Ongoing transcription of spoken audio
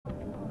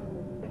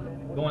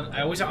Going.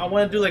 I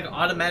want to do like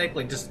automatic,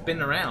 like just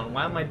spin around.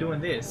 Why am I doing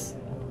this?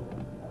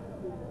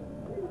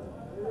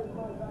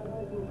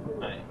 All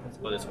right, let's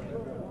go this way.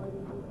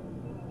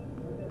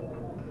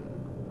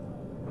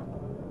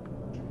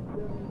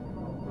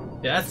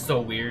 Yeah, that's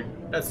so weird.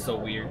 That's so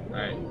weird. All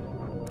right.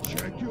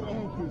 Check your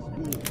office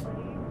door.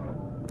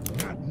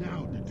 Not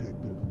now, detective.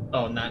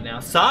 Oh, not now.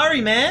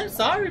 Sorry, man.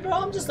 Sorry, bro.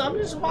 I'm just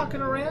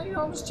walking around. You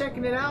know, I'm just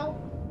checking it out.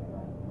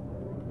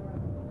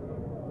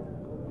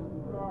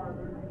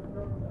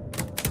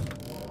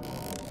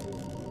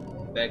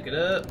 Back it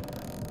up.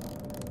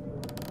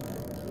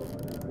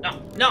 No,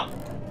 no,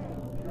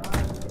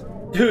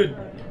 dude.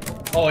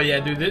 Oh yeah,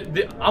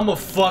 dude. I'm a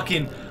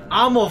fucking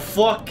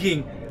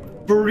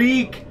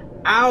freak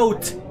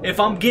out if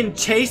I'm getting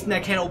chased and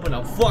I can't open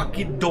a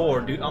fucking door,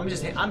 dude. I'm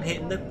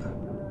hitting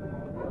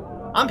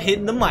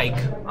the mic.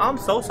 I'm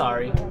so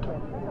sorry.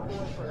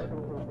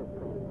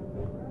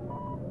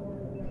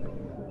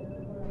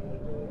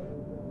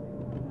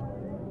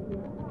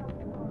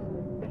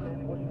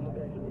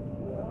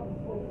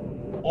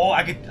 Oh,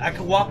 I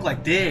could walk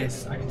like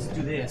this. I could just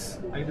do this.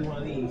 I could do one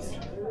of these.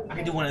 I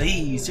could do one of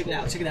these. Check it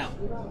out. Check it out.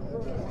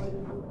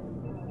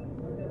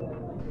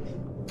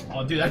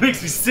 Oh, dude, that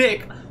makes me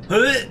sick.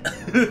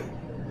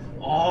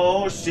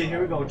 Oh shit!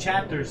 Here we go.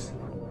 Chapters.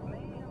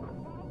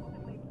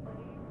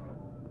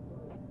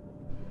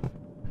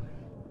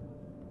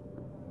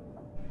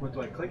 What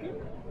do I click it?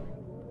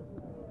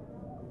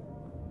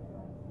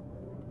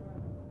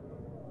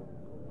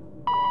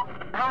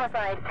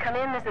 Homicide, come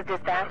in. This is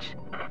dispatch.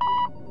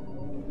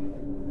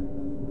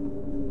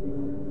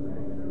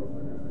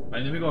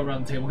 Alright, let me go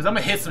around the table because I'm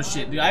gonna hit some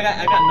shit, dude. I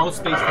got no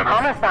space for this.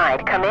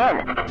 Homicide, come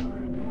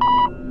in.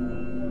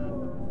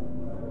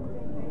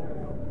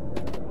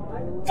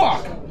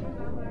 Fuck!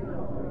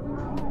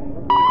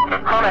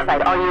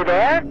 Homicide, are you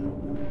there?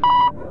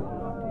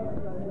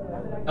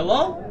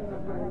 Hello?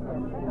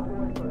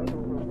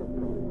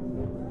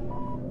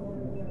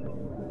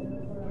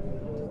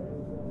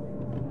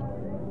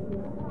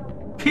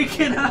 Pick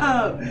it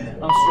up!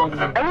 I'm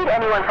struggling. I need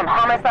anyone from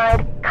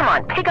Homicide. Come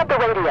on, pick up the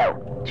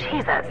radio.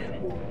 Jesus.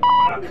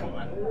 Oh, come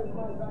on.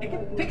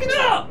 Pick it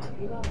up!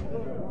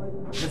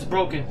 It's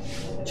broken.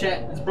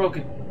 Chat, it's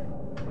broken.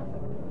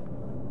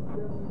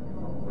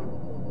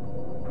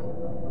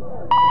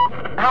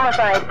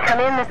 Homicide, come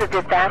in. This is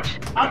dispatch.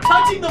 I'm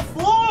touching the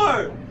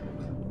floor!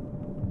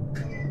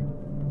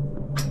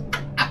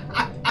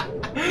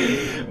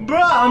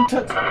 Bruh, I'm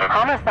touching.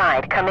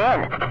 Homicide, come in.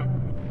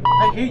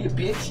 I hear you,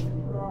 bitch.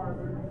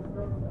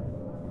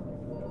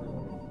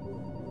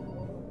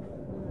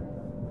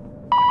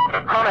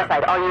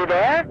 Homicide, are you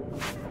there?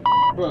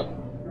 Bruh.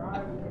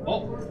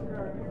 Oh.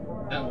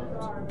 That worked.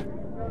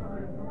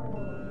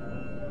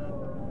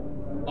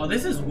 Oh,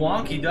 this is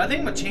wonky, dude. I think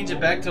I'm gonna change it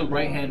back to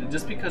right-handed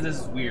just because this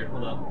is weird.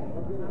 Hold up.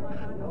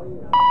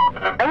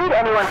 I need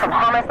anyone from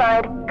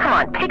Homicide. Come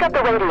on, pick up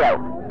the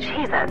radio.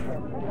 Jesus.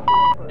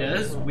 Yeah,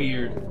 this is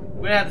weird.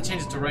 We're gonna have to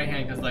change it to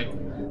right-handed because, like,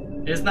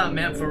 it's not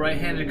meant for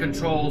right-handed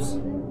controls.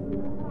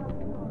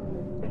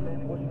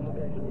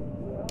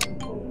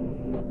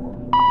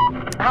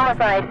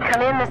 Homicide,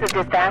 come in. This is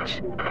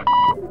dispatch.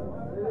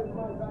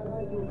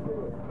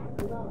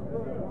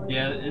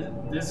 Yeah,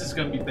 this is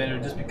gonna be better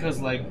just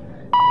because, like,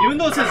 even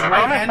though it says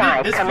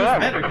right-handed, this feels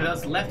better because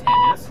that's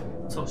left-handed.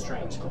 It's so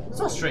strange.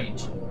 So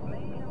strange.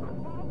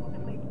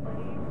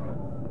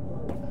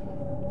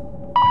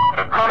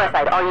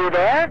 Homicide, are you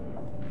there?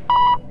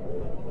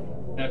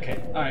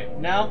 Okay, alright,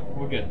 now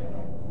we're good.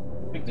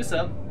 Pick this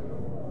up.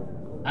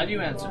 How do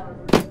you answer?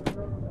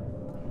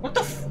 What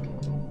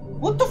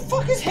the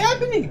fuck is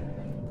happening?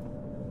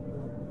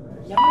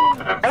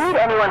 I need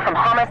anyone from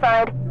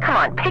Homicide. Come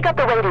on, pick up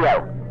the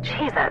radio.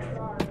 Jesus.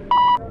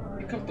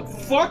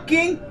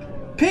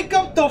 Pick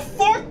up the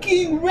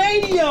fucking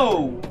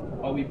radio!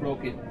 Oh, we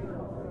broke it.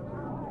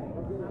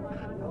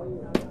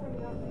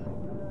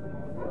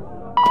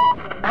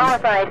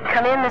 Homicide,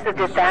 come in. This is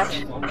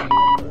dispatch.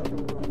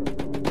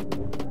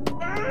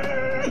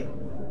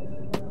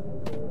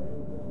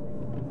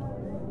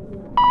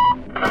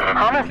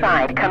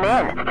 Homicide, come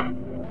in.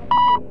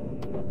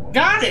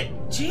 Got it!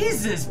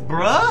 Jesus,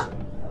 bruh!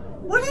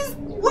 What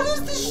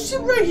is this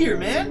shit right here,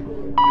 man?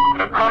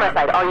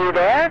 Homicide, are you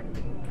there?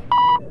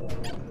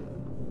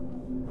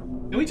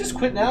 Can we just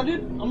quit now,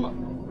 dude?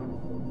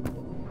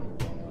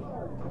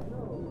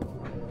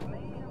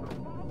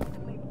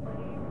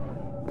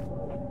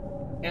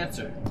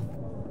 Answer.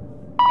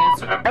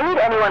 I need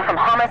anyone from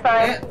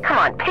Homicide. Come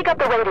on, pick up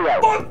the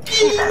radio.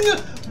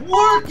 Fucking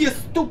work, you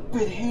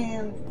stupid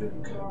hands.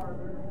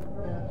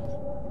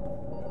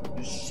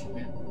 Shit,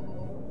 man.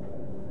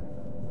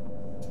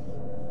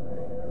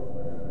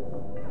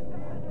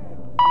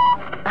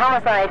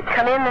 Homicide,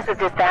 come in. This is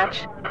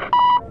dispatch.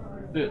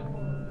 Dude.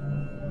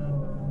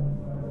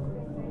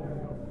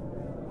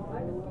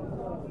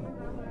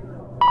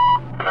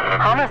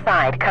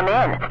 Homicide, come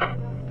in.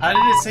 How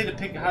did it say to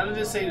pick? How did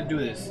it say to do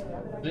this?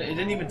 It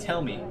didn't even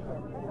tell me.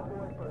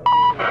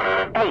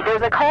 Hey,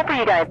 there's a call for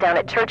you guys down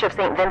at Church of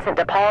St. Vincent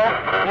de Paul.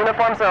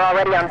 Uniforms are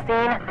already on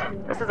scene.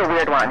 This is a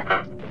weird one.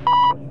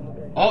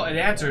 Oh, it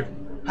answered.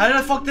 How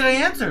the fuck did I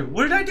answer?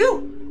 What did I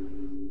do?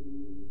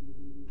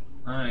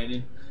 Alright,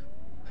 dude.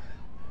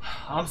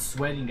 I'm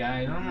sweating,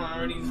 guys. I'm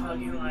already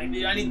fucking like,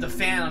 dude, I need the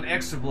fan on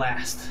extra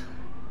blast.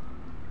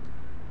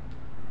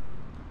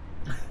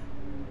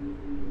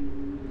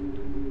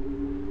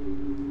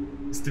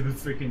 Stupid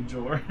freaking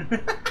Jor.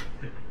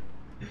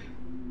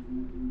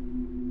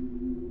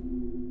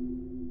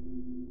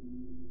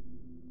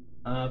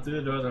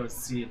 Through the doors I would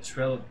see a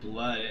trail of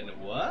blood and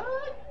what?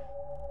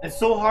 It's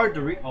so hard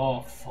to read.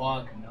 Oh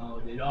fuck no,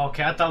 dude.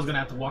 Okay, I thought I was gonna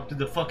have to walk through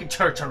the fucking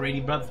church already,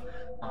 brother.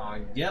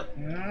 Yep.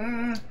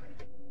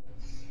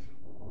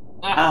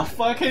 Ah,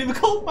 fuck! I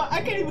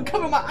can't even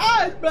cover my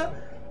eyes, bro.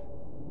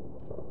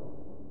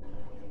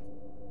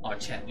 Oh,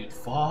 chat, dude.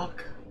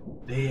 Fuck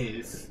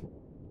this.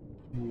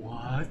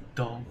 What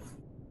the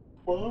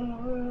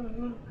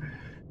fuck,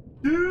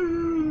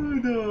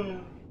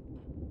 dude?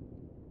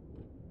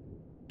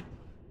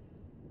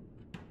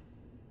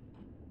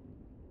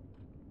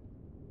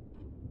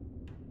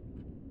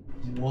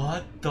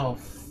 What the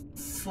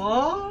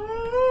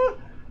fuck?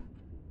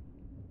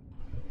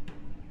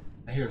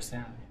 I hear a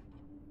sound.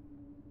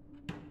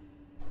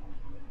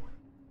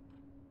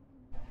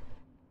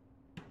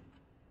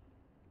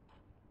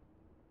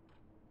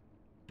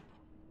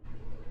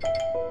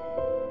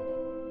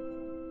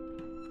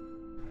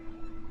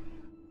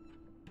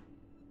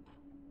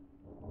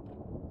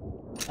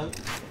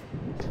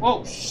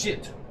 Oh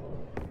shit!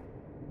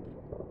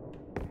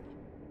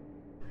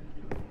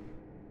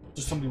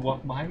 Just somebody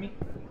walk behind me?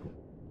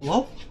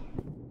 Hello?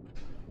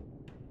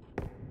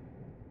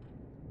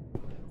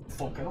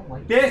 Fuck, I don't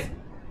like this!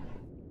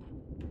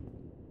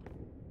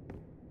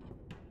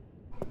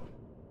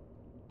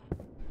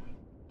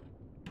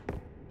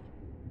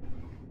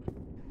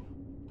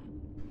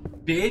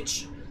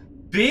 Bitch!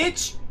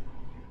 Bitch!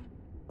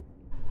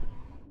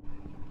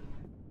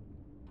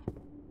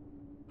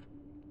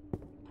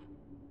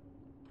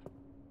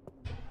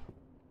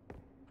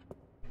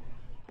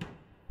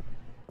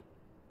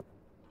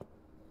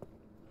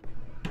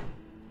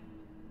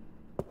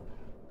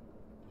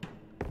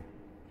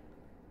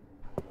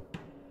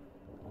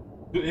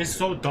 Dude, it's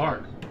so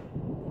dark.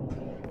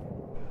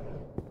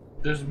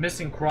 There's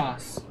missing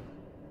cross.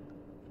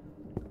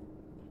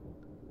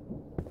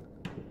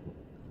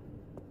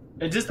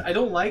 I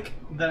don't like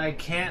that I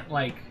can't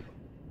like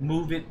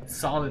move it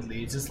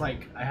solidly. It's just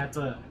like I have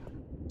to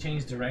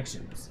change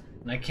directions.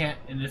 And I can't,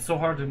 and it's so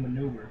hard to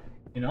maneuver,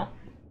 you know?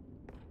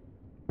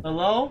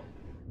 Hello?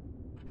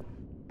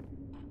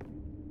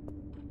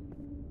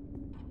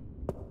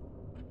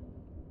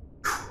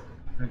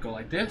 I'm gonna go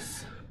like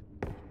this.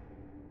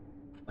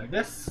 Like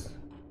this.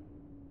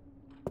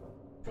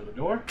 For the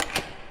door.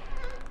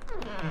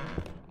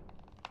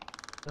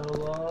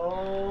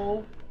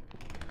 Hello?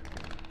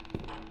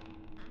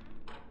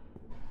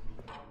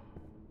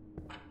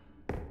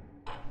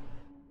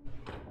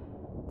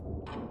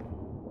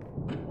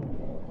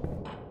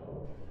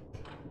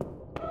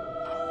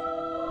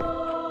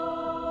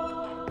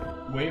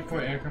 Wait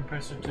for air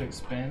compressor to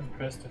expand,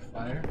 press to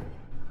fire.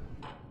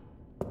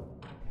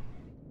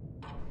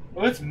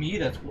 Oh, it's me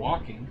that's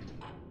walking.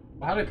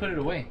 How did I put it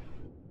away?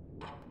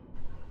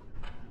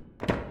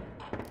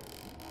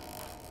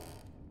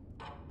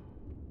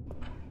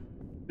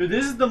 Dude,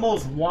 this is the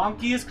most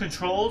wonkiest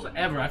controls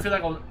ever. I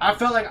felt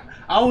like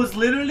I was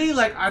literally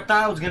like, I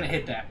thought I was gonna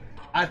hit that.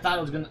 I thought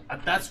I was gonna,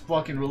 that's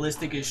fucking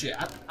realistic as shit.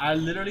 I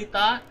literally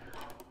thought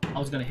I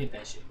was gonna hit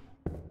that shit.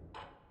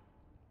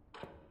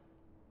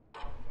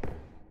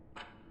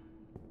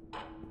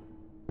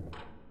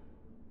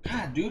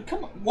 God, dude,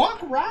 come on,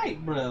 walk right,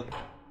 bro.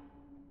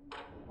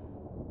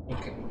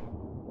 Okay.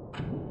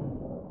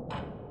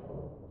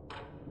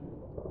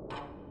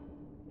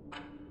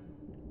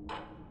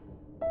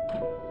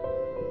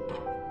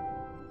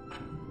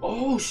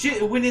 Oh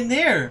shit, it went in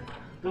there.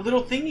 The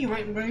little thingy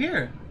right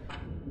here.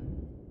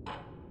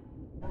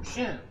 Oh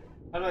shit.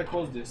 How do I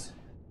close this?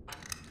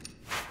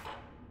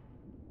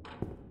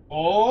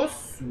 Oh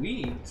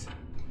sweet.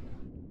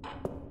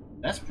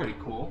 That's pretty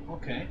cool.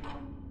 Okay.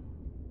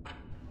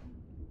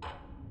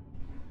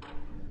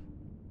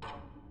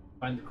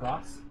 Find the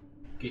cross.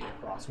 Get your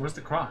cross. Where's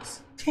the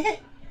cross?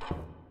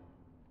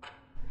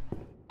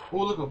 Oh,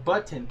 look, a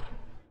button.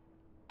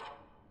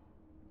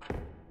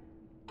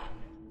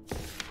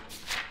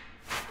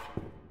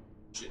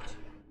 Shit.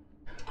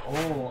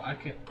 Oh, I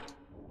can.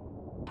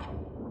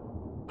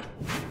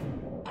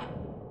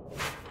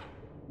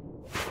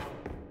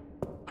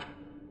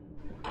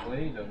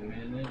 Wait a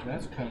minute.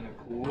 That's kind of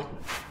cool.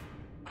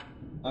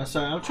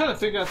 Sorry, I'm trying to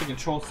figure out the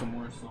controls some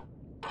more, so.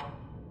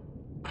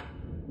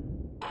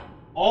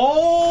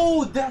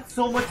 Oh, that's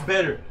so much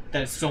better.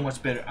 That's so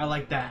much better. I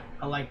like that.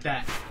 I like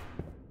that.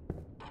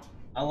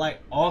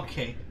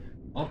 Okay.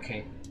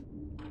 Okay.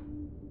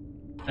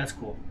 That's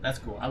cool. That's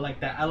cool. I like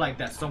that. I like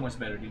that so much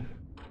better, dude.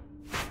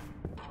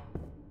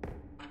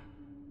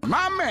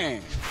 My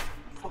man!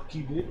 Fuck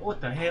you, dude. What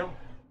the hell?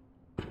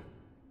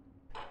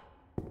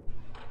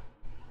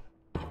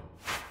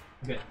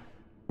 Okay.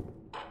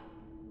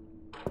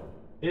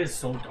 It is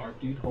so dark,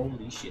 dude.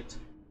 Holy shit.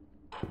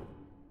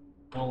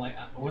 Oh, like,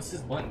 what's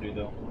this button do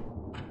though?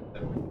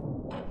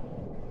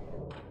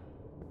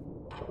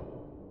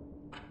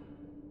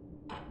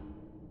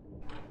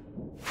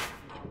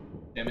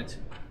 Damn it.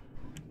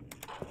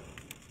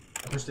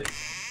 I pushed it.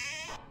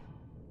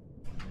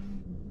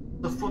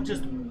 The fuck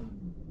just...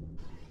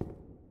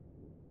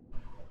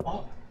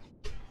 Oh.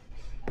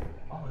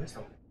 Oh, there's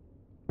no...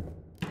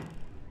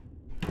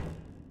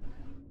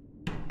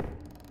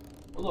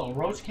 A little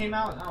roach came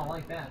out? I don't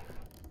like that.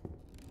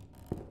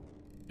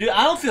 Dude,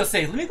 I don't feel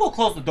safe. Let me go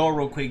close the door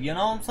real quick, you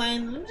know what I'm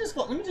saying? Let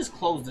me just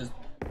close this.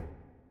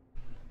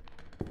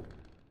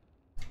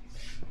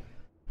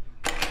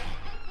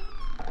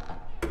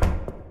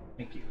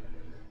 Thank you.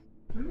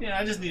 Yeah,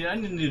 I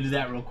need to do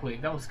that real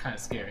quick. That was kind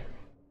of scary.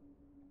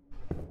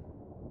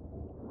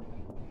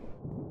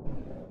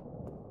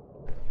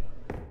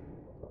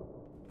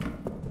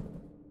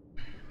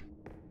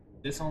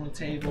 This on the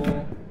table.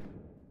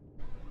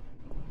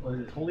 What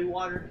is it? Holy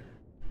water?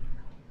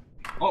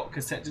 Oh,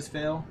 cassette just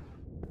fell.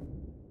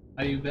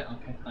 How do you bet?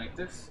 Okay, like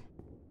this.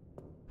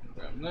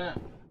 Grab that.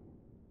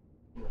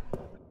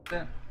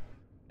 That.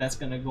 That's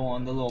gonna go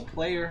on the little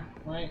player,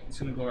 right? It's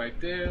gonna go right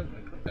there. I'm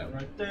gonna put that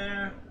right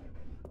there.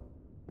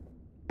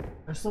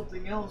 There's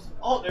something else.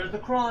 Oh, there's the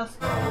cross.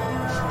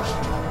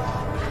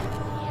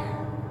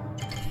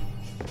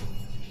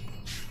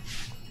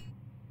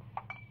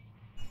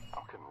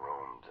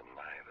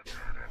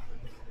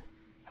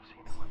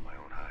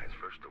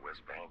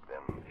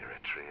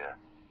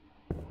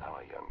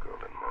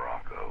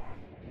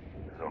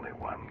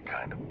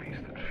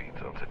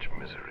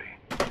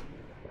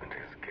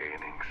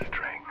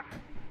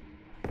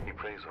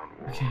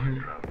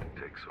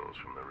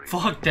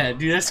 Fuck that,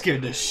 dude. That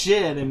scared the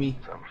shit out of me.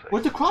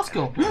 Where'd the cross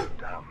go?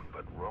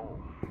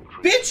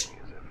 Bitch!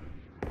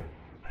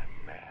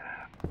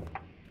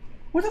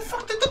 Where the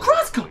fuck did the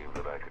cross go?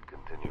 That I could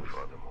continue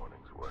Father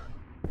Morning's work.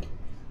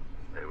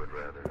 They would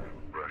rather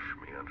brush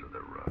me under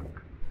the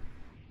rug.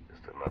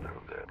 Just another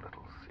of their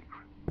little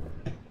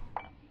secrets.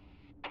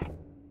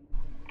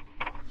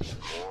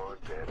 More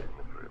dead in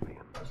the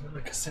Caribbean. There's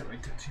another cassette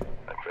right there too.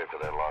 I pray for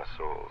their lost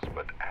souls,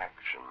 but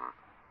action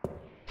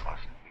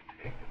must be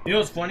taken. You know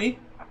what's funny?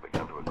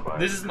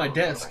 This is my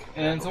desk,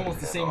 and it's almost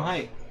the same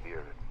height.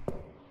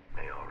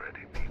 May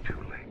already be too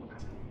late.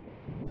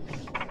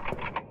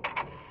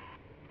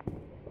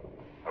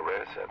 A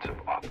rare sense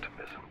of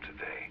optimism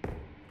today.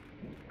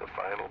 The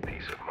final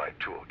piece of my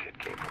toolkit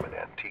came from an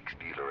antiques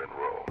dealer in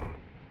Rome.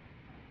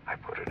 I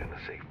put it in a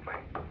safe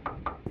place.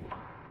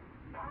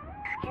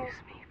 Excuse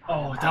me.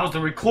 Oh, that was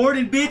the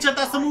recording, bitch! I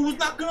thought someone was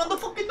knocking on the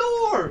fucking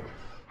door!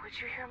 Would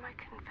you hear my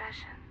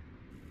confession?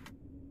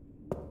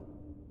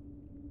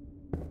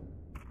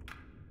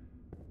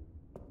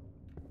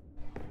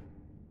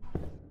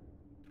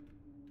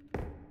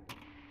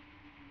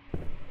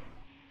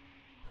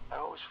 I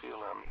always feel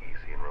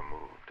uneasy and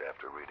removed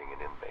after reading an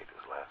inmate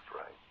whose last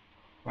rite.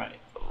 Right.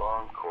 The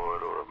long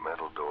corridor of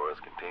metal doors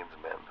contains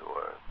men who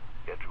are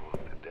scheduled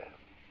to death.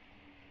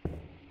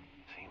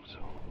 Seems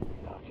so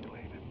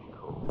calculated and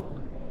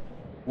cold.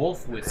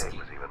 Wolf Today whiskey.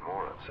 was even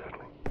more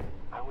unsettling.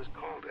 I was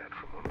called at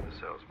from one of the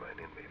cells by an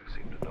inmate who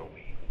seemed to know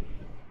me.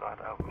 Not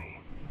of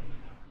me,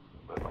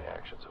 but my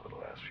actions over the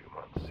last few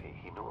months.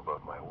 He knew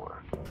about my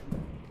work.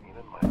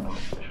 Even my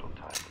unofficial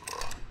time in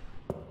Rome.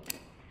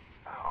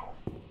 How?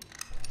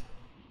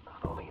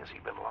 Not only has he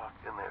been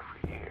locked in there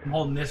for years. I'm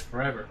holding this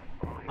forever.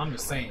 I'm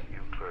just saying.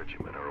 You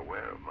clergymen are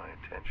aware of my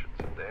intentions,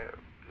 and they're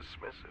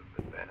dismissive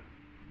at that.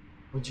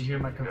 Would you hear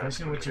my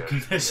confession? What's your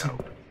confession?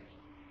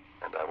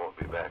 And I won't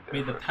be back there.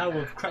 May the power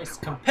of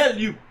Christ compel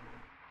you!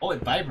 Oh,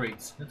 it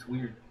vibrates. That's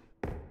weird.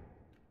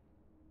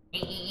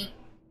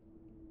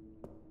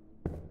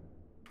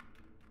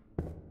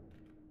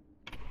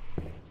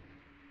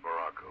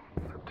 Morocco,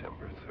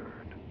 September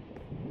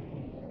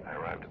 3rd. I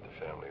arrived at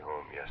the family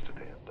home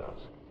yesterday at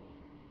dusk.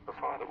 The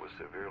father was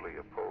severely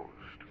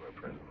opposed to our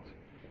presence.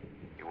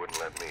 He wouldn't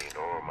let me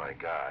nor my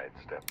guide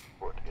step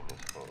foot in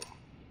his home.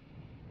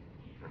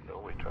 And though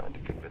we tried to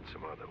convince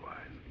him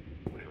otherwise,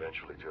 we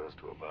eventually chose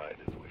to abide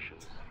his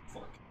wishes.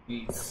 Fuck,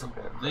 need some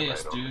of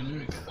this, dude. Let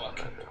me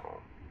fucking. At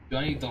home. Dude,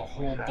 I need the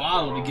whole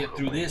bottle to get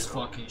through this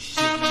fucking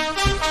shit, man.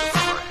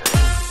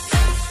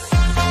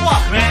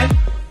 Fuck, man!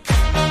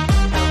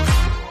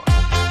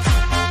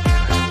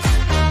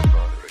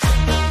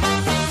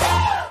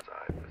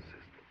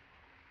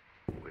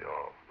 We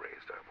all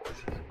raised our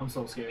voices. I'm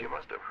so scared. She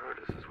must have heard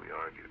us as we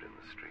argued in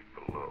the street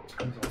below.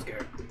 I'm so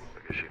scared.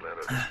 Because she let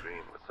us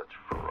scream with such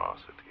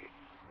ferocity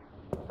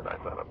that I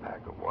thought a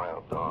pack of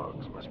wild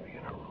dogs must be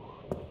in her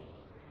room.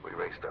 We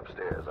raced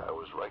upstairs. I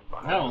was right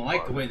behind. I don't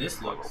like the way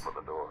this looks.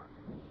 Open the door.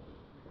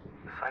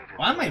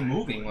 Why am I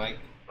moving? Like,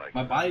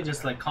 my body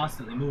just like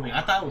constantly moving.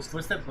 I thought it was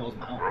footsteps, but it was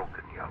my A own.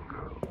 broken young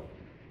girl.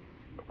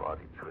 Her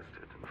body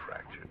twisted and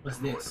fractured. What's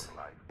devoid this? of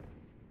life.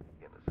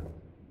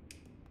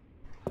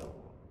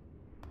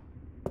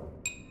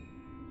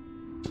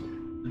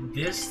 Innocent.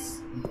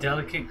 This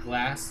delicate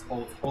glass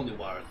of holy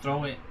water.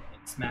 Throw it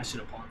and smash it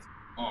upon.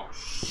 Oh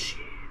shit!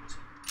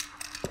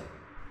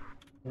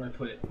 Where do I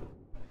put it?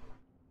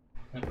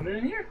 Can I put it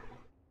in here?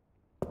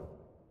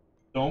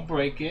 Don't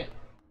break it.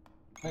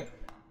 Right.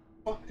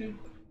 Fuck, dude.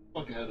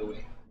 Fuck out of the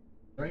way.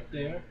 Right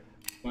there.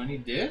 Do I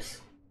need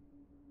this?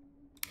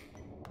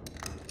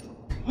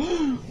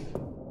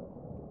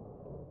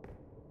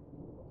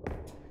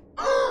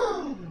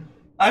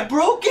 I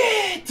broke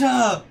it!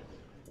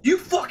 You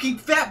fucking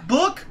fat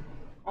book!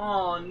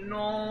 Oh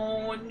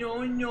no,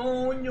 no,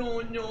 no,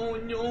 no, no,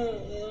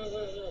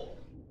 no.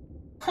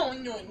 Oh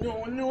no,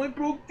 no, no, I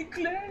broke the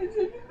glass.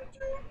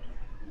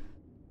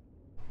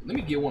 Let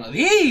me get one of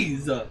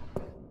these!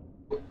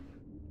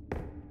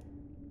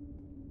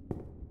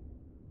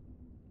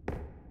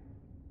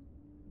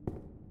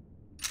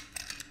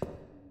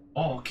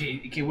 Oh,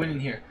 okay, it went in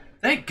here.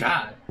 Thank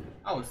God!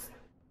 I was...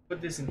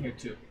 Put this in here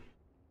too.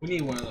 We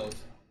need one of those.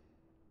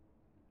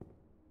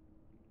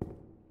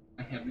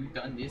 Have you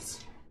done this?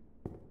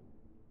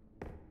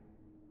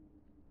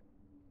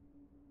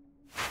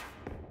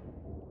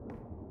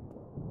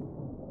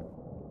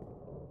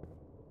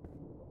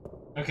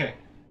 Okay.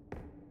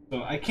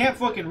 So I can't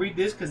fucking read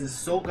this because it's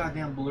so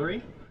goddamn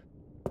blurry.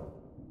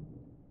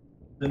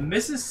 The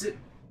Mississippian.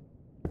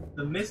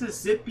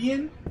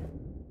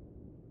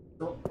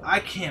 So I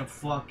can't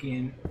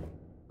fucking.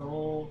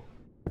 So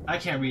I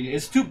can't read it.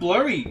 It's too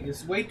blurry.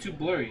 It's way too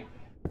blurry.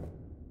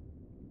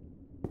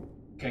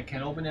 Okay, I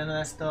can't open any of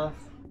that stuff.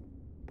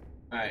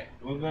 Alright,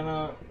 we're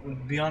gonna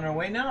be on our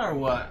way now or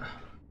what?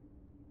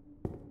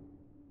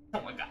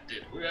 Oh my god,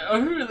 dude. Are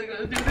we really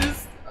gonna do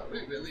this? Are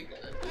we really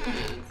gonna do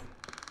this?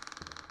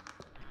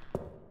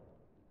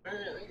 We're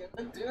really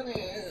gonna do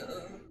this?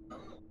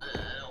 I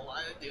don't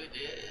wanna do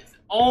this.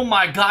 Oh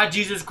my god,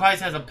 Jesus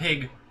Christ has a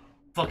pig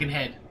fucking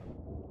head.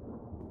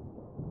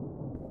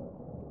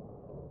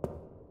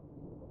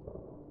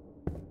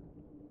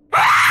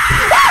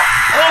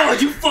 Oh,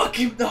 you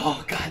fucking...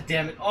 Oh, god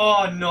damn it.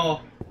 Oh,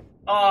 no.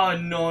 Oh,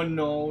 no,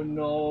 no,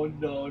 no,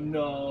 no,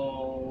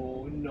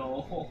 no,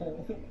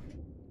 no.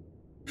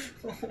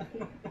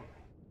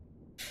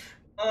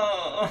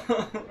 Oh.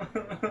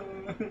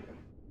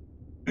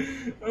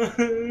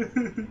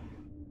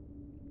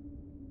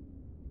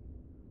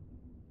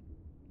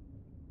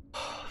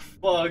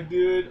 Fuck,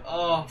 dude.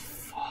 Oh,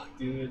 fuck,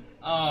 dude.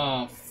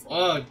 Oh,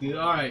 fuck, dude.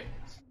 Alright.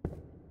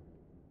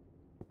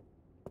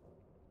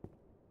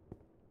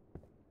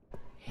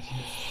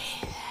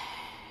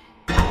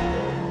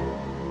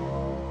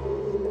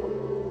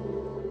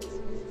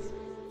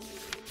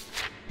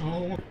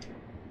 Oh.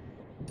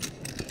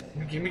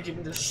 Give me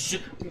this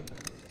shit.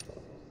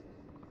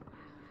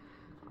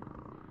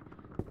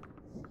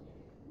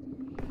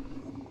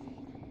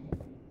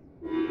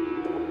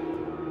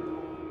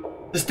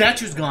 The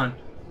statue's gone.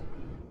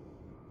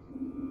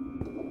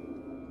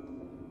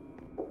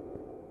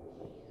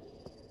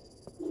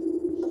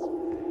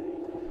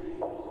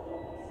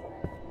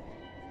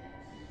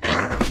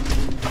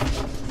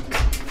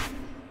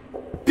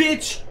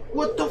 Bitch!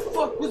 What the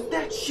fuck was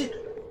that shit?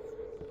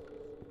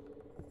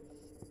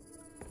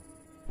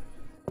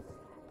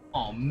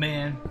 Oh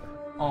man.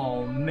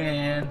 Oh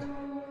man.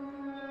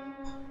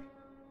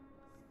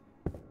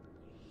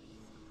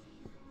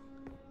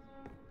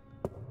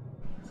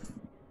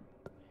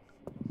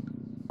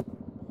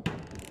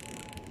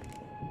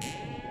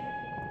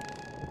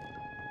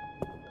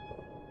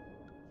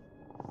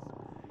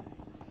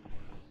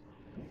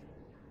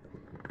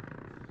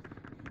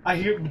 I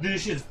hear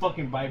this shit is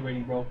fucking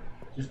vibrating, bro.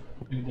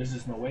 Dude, there's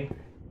just no way.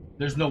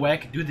 There's no way I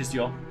can do this,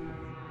 yo.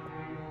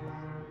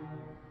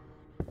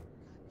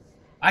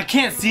 I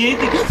can't see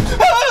anything.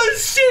 Oh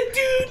shit,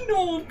 dude!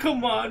 No,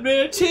 come on,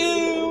 man.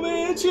 Chill,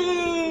 man.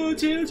 Chill,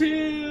 chill,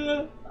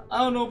 chill. I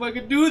don't know if I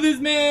can do this,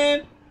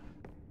 man.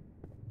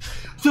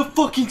 The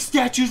fucking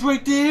statue's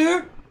right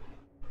there.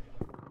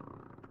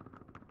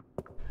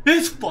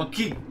 It's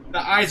fucking. The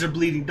eyes are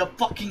bleeding. The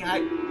fucking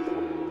eye.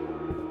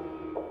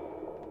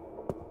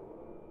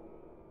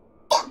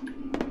 Fuck.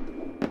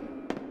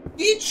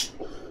 Bitch.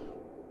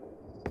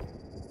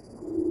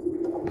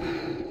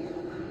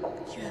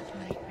 You have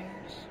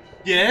nightmares?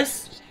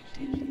 Yes.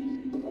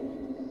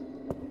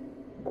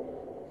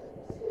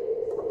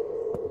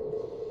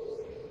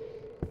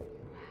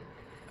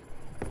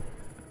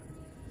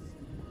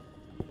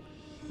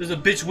 There's a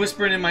bitch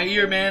whispering in my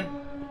ear, man.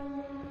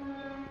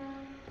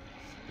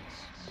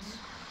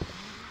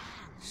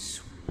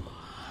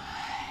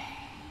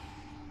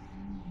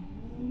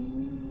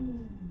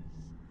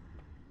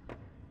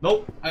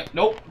 Nope.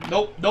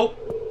 Nope.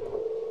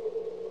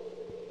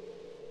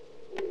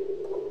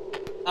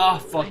 Ah,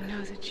 fuck. I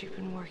know that you've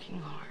been working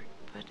hard,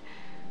 but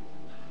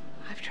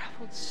I've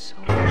traveled so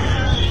much.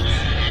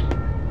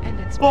 And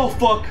it's Oh,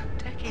 fuck.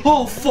 decades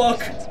Oh,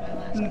 fuck. since my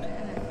last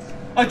penance.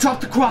 I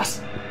dropped the cross.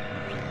 May I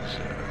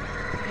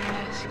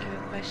ask you a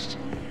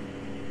question?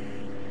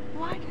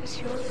 Why does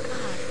your God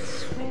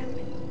swim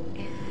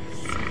in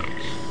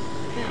such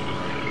filth?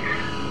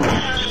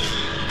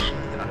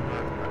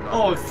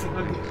 Oh,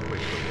 fuck.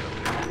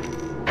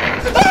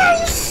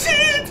 Oh,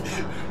 shit!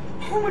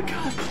 Oh my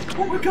god!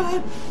 Oh my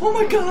god! Oh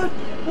my god!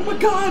 Oh my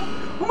god!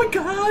 Oh my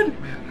god!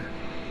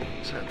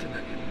 Something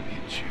I didn't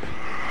meet you.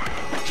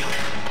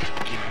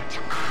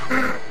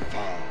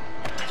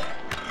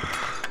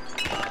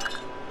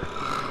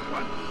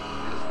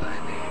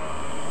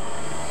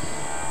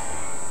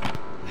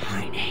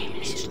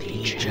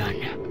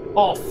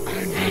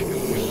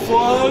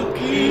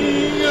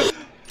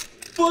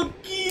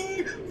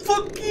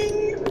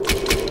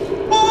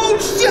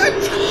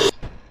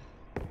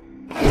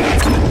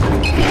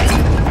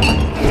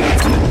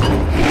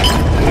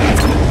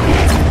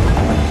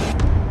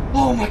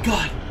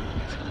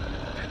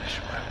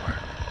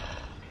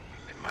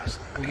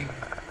 Holy.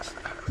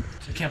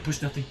 I can't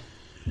push nothing.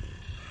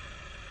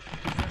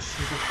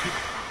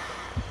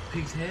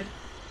 Pig's head?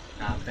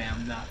 Nah,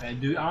 fam, nah, fam.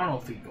 Dude, I don't know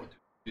if he can go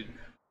through, dude.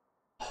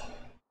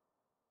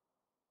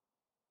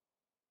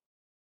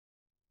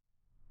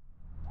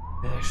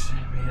 The extra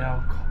made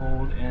out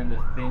cold and the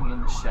thing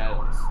in the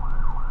shadows.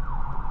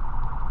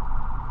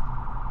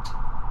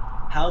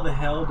 How the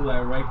hell do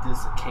I write this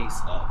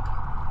case up?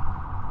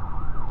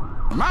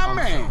 My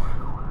man,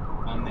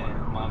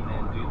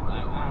 dude.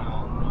 Like,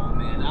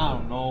 I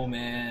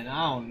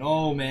don't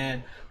know,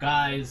 man.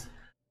 Guys,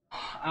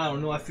 I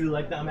don't know. I feel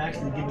like I'm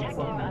actually getting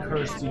fucking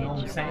cursed. You know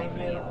what I'm saying,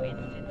 man?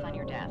 It's on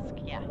your desk.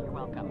 Yeah, you're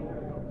welcome.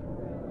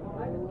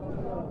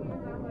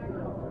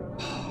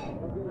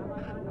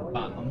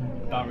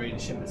 I'm about ready to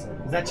ship this.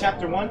 Is that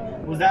chapter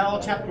 1? Was that all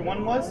chapter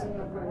 1 was?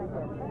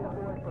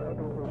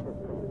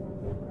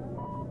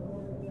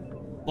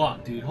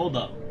 Fuck, dude. Hold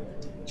up.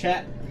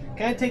 Chat,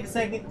 can I take a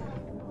second?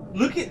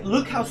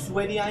 Look how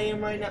sweaty I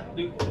am right now,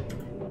 dude.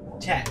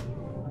 Chat,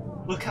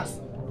 look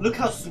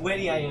how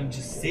sweaty I am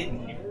just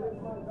sitting here.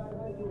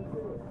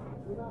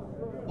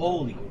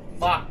 Holy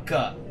fuck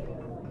up.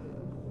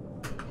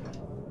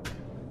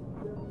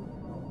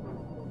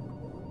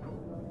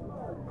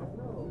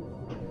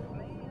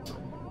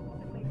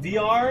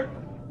 VR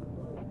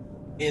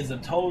is a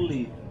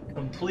totally,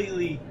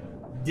 completely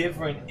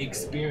different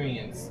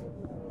experience.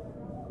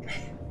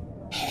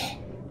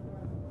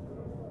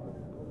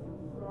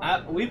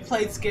 We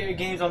played scary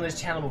games on this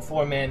channel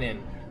before, man,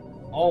 and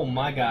oh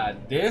my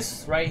god,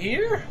 this right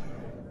here?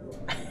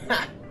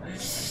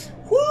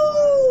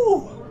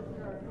 Woo!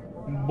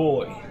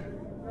 Boy.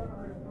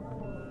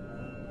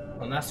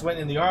 I'm not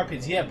sweating in the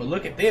armpits yet, but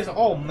look at this.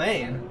 Oh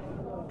man.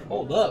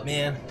 Hold up,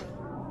 man.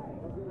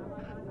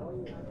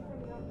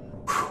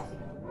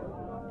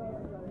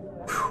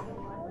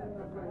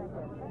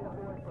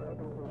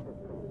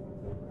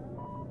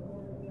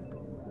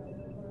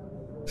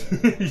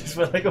 You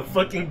smell like a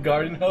fucking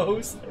garden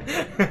hose.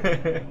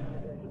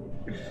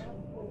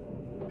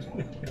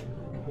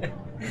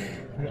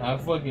 I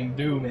fucking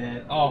do,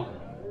 man. Oh,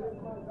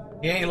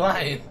 he ain't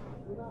lying.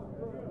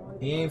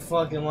 He ain't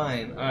fucking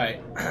lying. All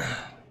right.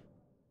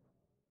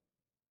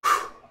 All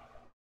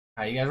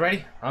right, you guys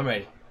ready? I'm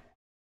ready.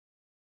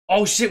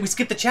 Oh shit, we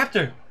skipped the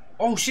chapter.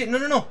 Oh shit,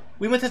 no.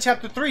 We went to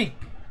chapter 3.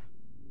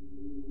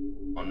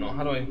 Oh no,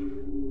 how do I?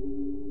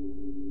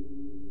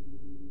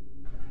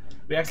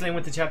 We actually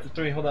went to chapter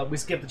 3. Hold up, we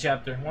skipped the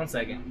chapter. 1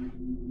 second.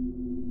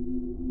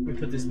 Let me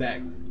put this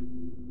back.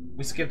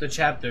 We skipped a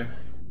chapter.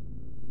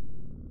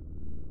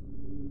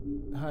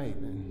 hi,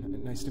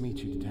 nice to meet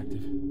you,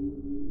 Detective.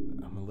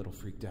 I'm a little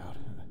freaked out.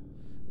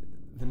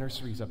 The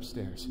nursery's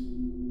upstairs.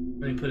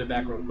 Let me put it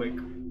back real quick.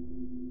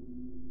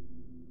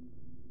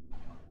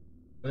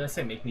 What did I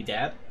say? Make me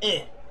dab?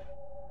 Damn.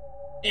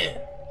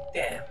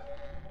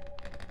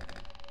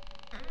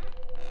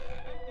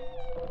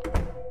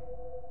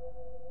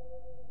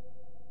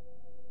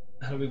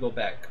 How do we go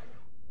back?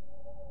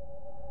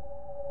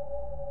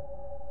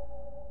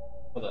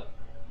 Hold up.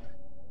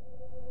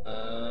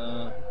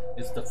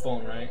 It's the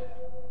phone, right?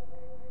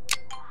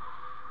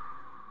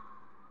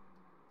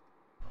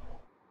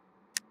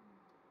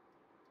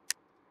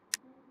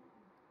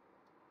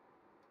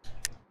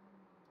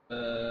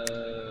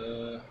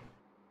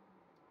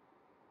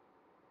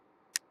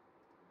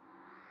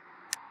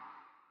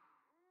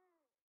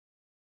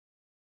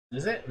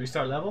 Is it?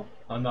 Restart level?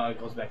 Oh no, it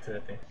goes back to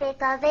that thing.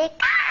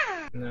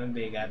 No,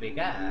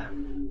 Vega.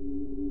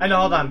 I know,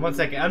 hold on, 1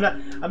 second.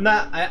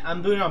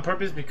 I'm doing it on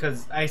purpose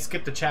because I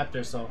skipped a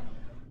chapter, so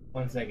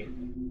 1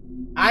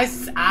 second. I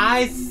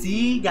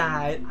see,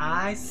 guys.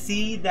 I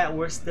see that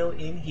we're still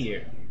in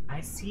here.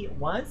 I see it.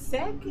 1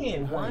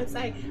 second. 1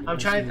 second. I'm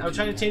trying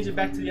to change it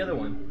back to the other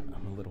one.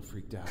 I'm a little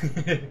freaked out.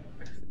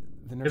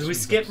 Because we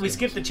skipped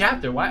the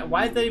chapter.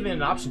 Why is that even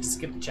an option to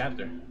skip the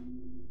chapter?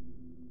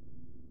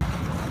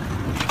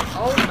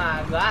 Oh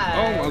my god.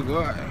 Oh my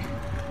god.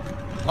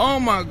 Oh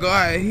my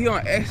god, he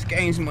on X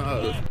Games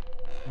mode.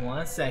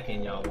 1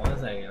 second, y'all. 1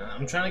 second.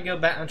 I'm trying to go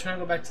back. I'm trying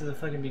to go back to the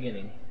fucking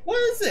beginning.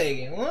 1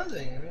 second. 1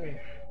 second.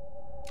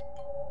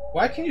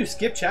 Why can you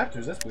skip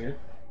chapters? That's weird.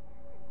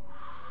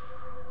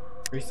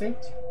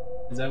 Precinct?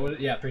 Is that what?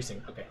 Yeah,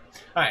 precinct. Okay.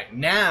 All right.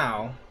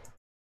 Now.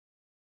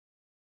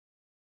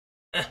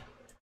 All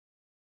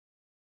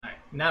right.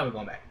 Now we're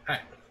going back. All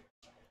right.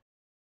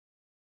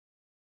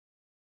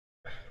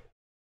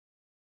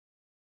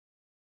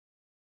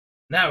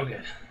 Now we're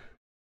good.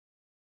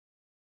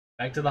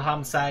 Back to the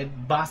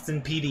homicide,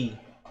 Boston PD.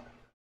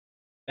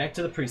 Back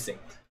to the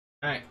precinct.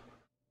 Alright.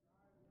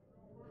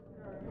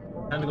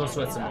 Time to go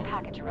sweat some A more.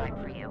 package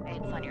arrived for you.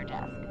 It's on your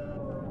desk.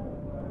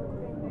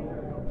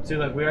 See,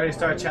 look, we already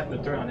started chapter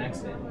 3 on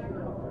accident.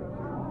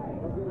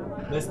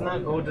 Let's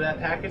not go to that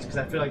package because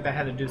I feel like that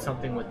had to do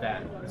something with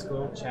that. Let's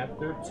go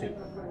chapter 2.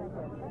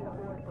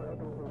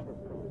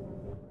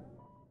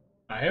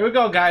 Alright, here we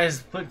go, guys.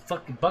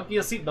 Fucking buckle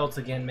your seatbelts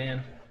again,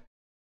 man.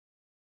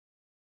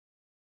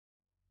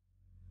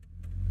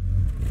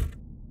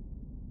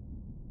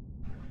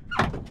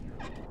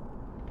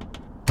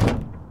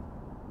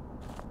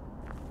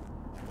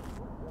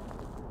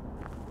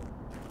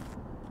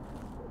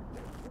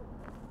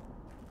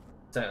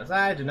 Says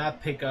I do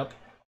not pick up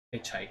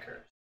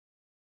hitchhikers.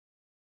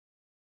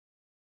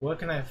 What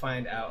can I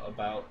find out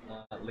about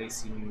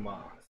Lacey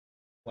Moss?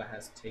 What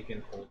has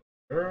taken hold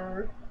of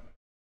her?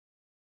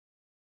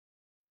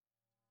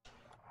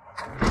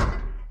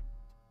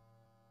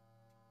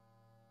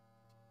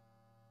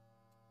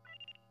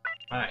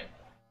 Alright.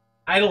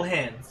 Idle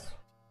hands.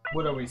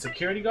 What are we,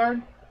 security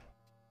guard?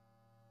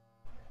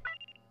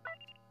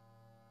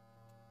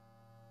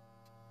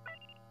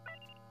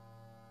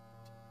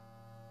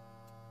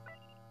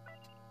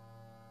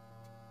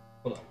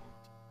 Hold on.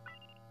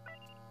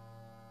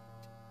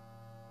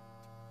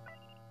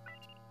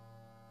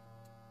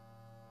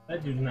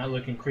 That dude's not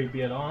looking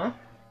creepy at all, huh?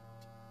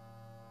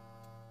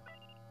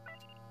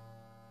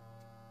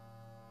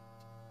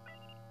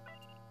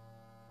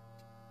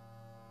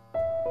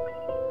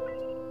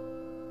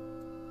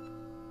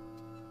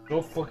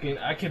 Go fucking,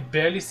 I can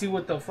barely see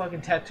what the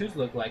fucking tattoos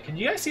look like. Can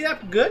you guys see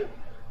that good?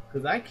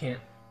 Because I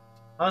can't.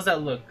 How's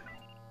that look?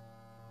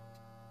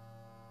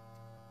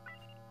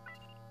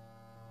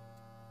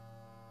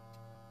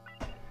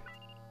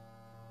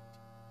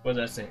 What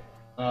does that say?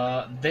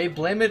 They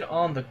blame it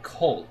on the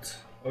cult.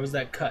 Or was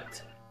that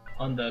cut?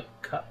 On the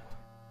cut.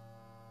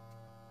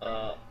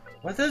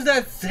 What does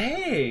that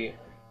say?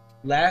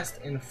 Last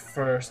and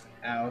first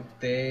out,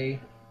 they...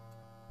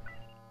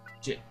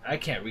 I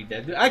can't read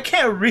that, dude. I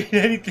can't read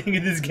anything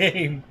in this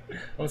game.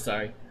 I'm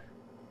sorry.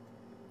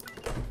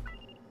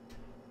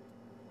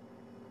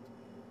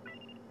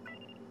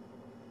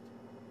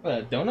 What,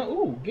 a donut?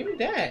 Ooh, give me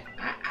that.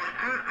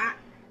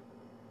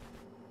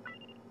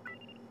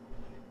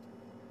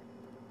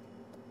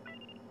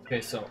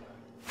 Okay, so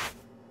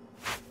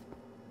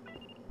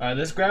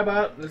let's grab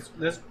out.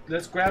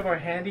 Let's grab our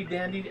handy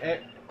dandy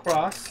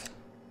cross.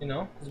 You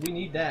know, because we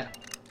need that.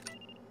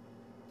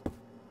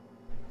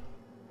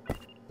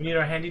 We need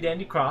our handy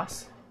dandy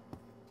cross.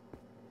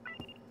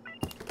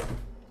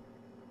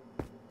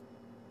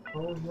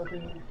 Oh,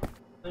 nothing.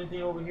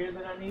 Anything over here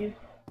that I need?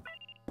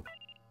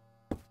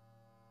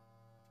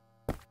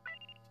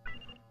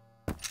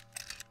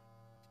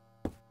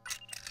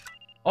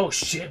 Oh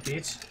shit,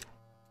 bitch.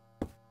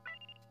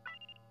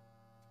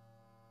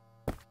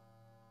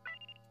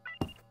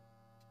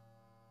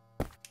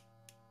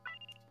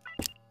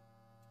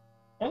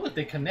 Oh look,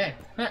 they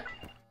connect. Huh.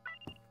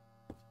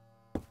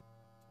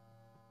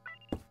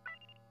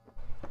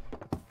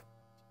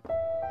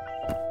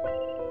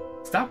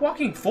 Stop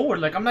walking forward,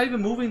 like I'm not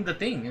even moving the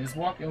thing. It's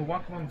walking by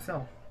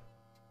himself.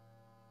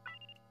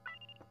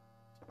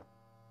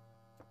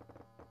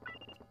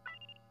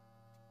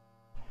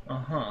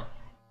 Uh-huh.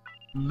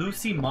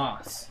 Lucy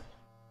Moss.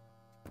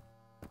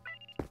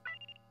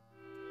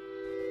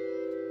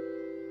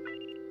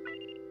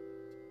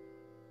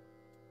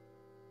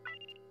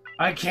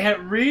 I can't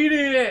read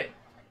it!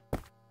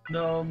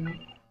 No.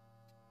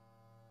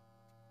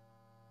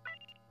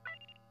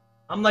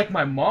 I'm like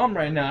my mom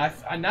right now.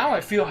 Now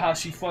I feel how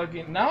she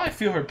fucking... Now I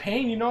feel her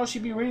pain, you know? She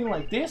be reading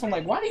like this. I'm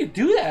like, why do you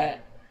do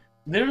that?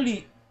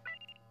 Literally...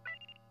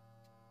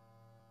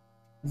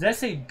 Does that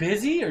say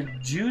busy or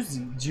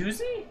juicy?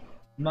 Juicy?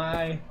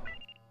 My...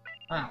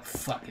 Oh,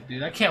 fuck it,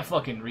 dude. I can't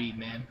fucking read,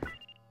 man.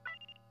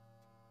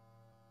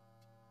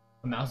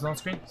 The mouse is on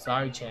screen?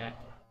 Sorry, chat.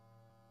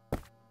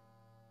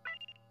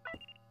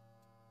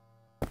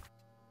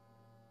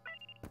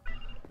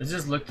 Let's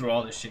just look through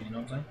all this shit, you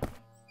know what I'm saying?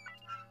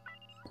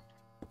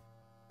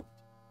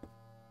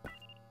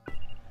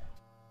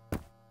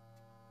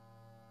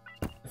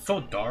 It's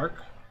so dark.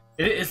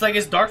 It's like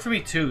it's dark for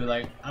me too.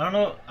 Like I don't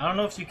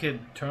know if you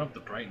could turn up the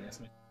brightness.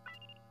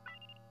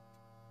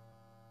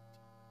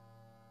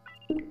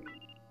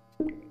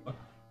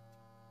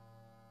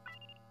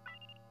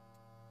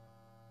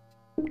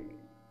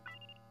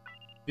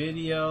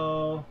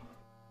 Video.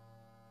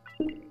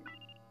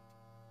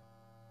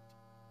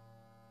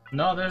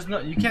 No, there's no.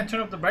 You can't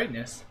turn up the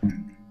brightness.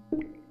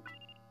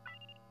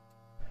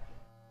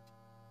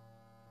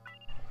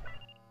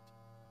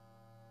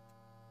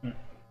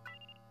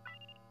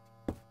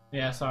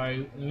 Yeah,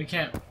 sorry, we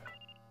can't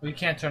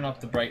turn off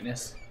the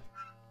brightness.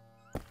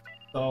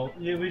 So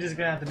yeah, we're just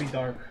gonna have to be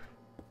dark.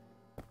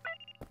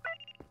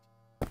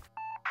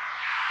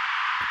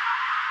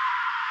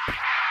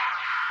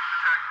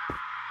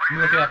 I'm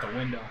looking out the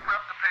window.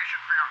 Prep the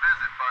patient for your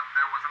visit, but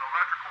there was an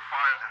electrical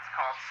fire that's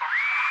caused some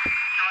sort of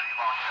security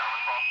lockdown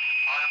across the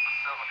entire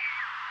facility.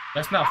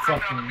 That's not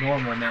fucking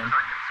normal, man.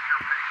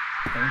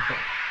 Thank you.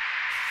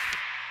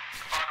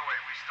 By the way,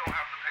 we still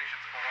have the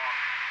patient's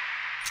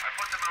belongings. I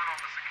put them out on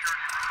the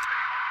security room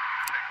table for you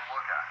to take a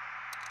look at.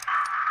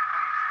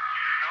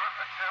 Please, do not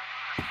attempt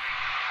to speak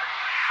to the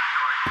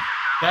patient.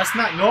 That's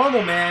not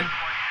normal, man.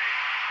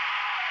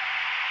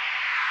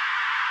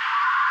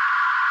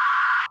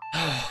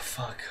 Oh,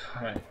 fuck.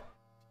 Alright.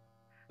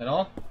 At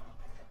all?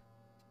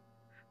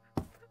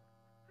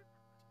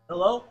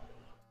 Hello?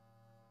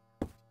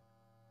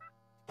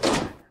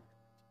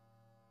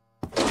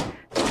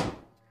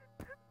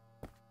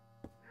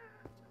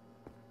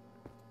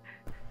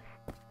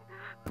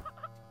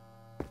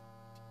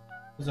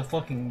 There's a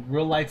fucking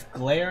real life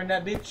glare in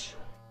that bitch.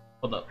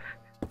 Hold up.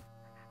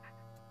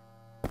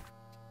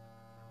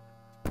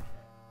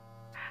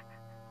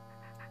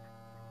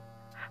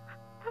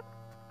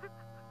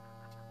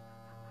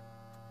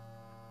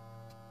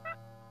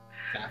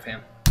 God,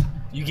 fam.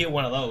 You get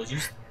one of those. You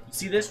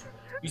see this?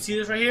 You see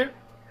this right here?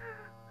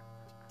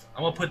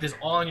 I'm gonna put this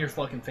all on your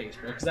fucking face,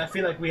 bro. Because I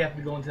feel like we have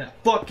to go into that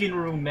fucking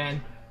room,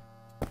 man.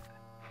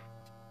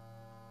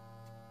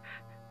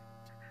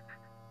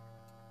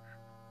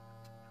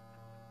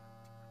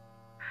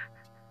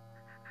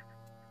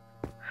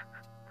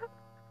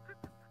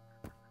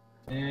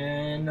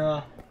 And,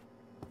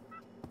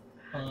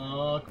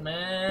 fuck,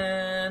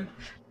 man.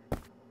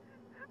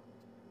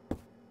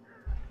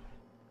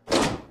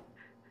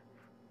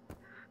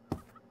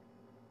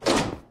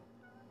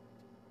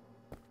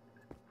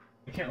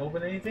 You can't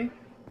open anything?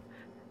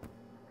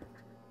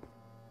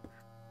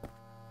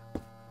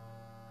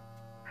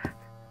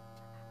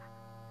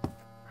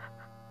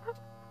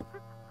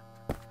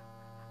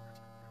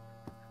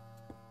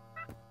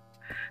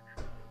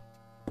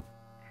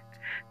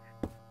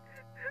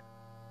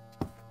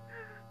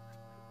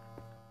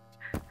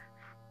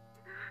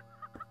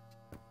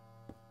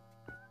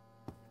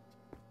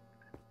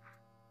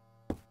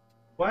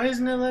 Why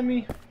isn't it letting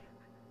me?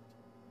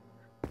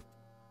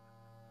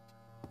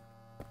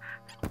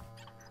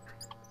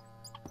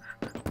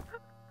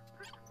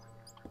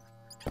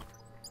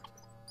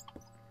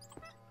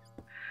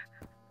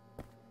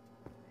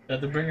 Have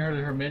to bring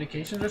her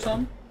medications or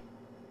something?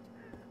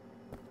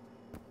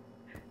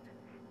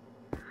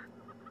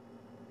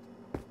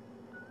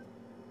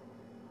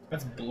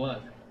 That's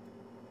blood.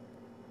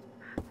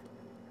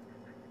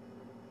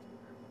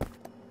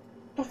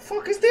 The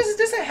fuck is this? Is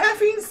this a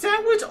half-eaten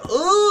sandwich?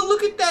 Oh,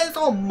 look at that. It's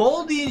all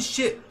moldy and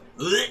shit.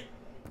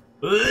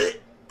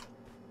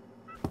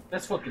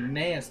 That's fucking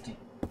nasty.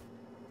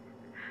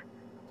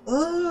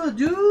 Oh,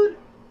 dude.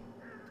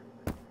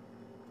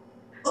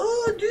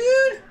 Oh,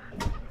 dude.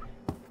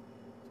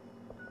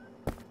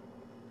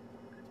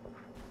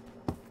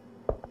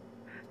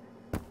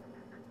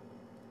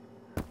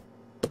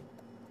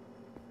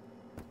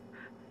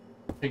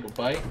 Take a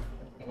bite.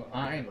 Well,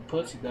 I ain't a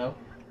pussy though.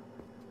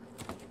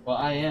 Well,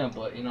 I am,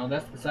 but you know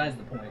that's besides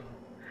the point.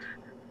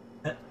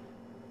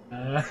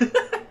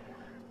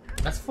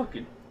 That's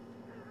fucking.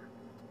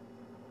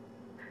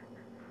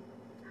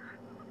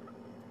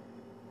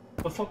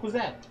 What the fuck was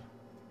that?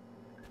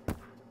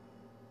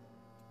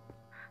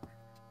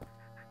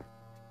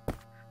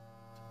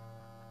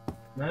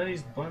 None of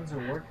these buttons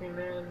are working,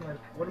 man. Like,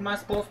 what am I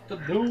supposed to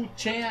do,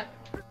 chat?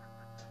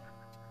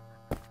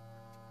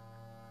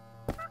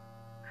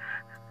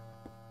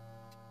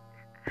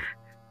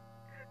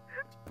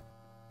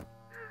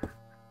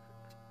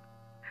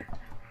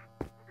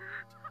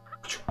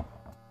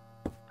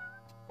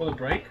 Will it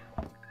break?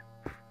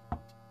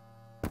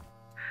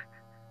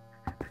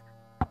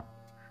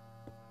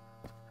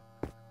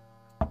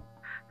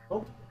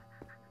 Oh.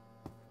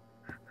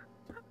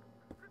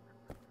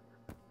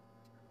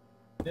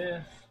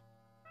 Yeah.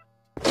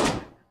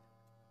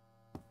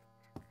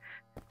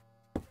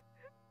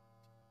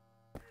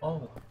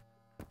 Oh.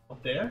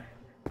 Up there?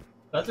 Do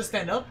I have to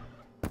stand up?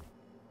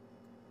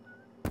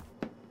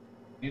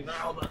 You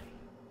know, but...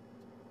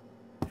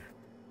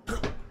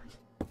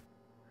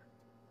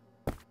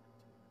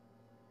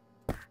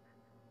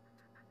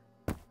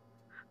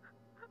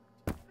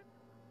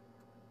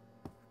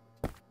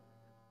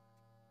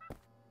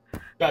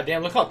 God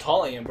damn, look how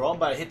tall I am, bro. I'm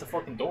about to hit the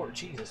fucking door.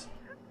 Jesus.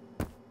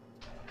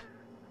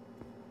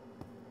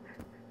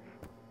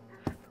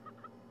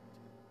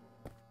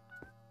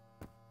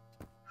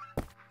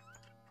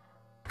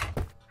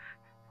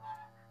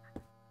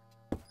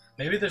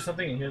 Maybe there's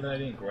something in here that I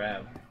didn't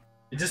grab.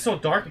 It's just so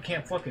dark I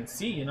can't fucking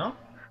see, you know?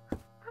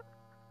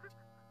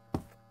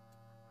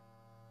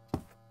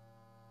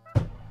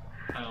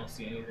 I don't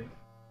see anything.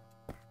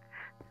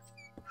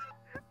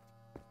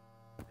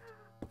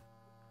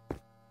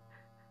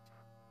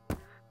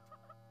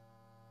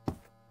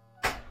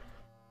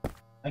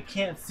 I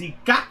can't see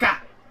caca!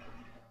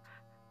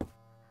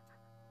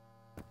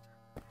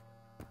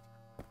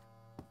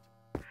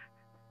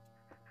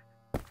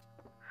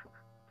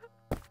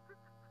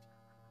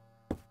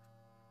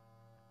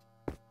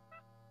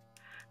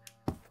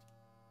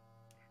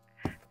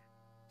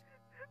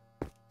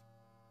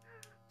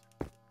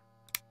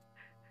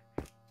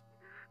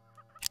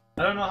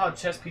 I don't know how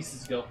chess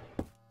pieces go.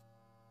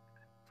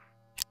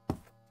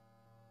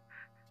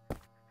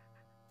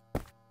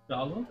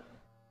 Doggo?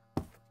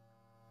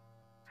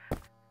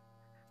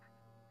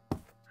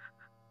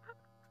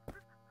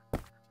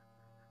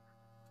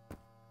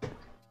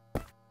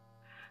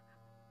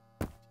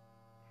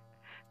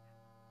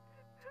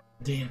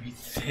 Damn, you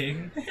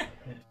thing.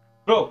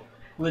 Bro,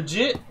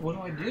 legit, what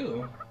do I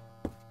do?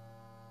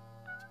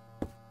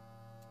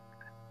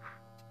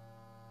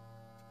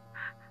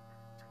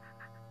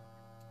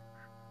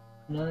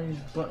 None of these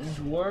buttons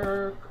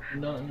work.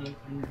 None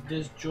of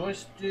this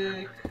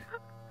joystick.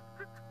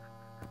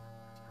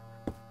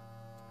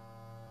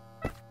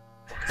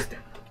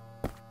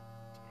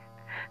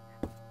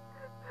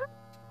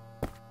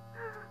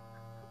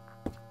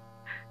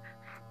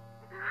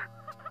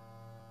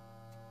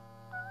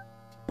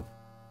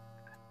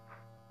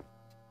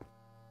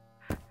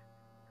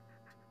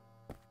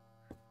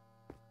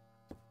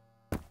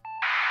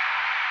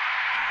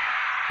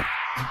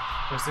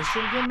 What's this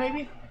shit again,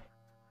 maybe?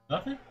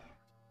 Nothing?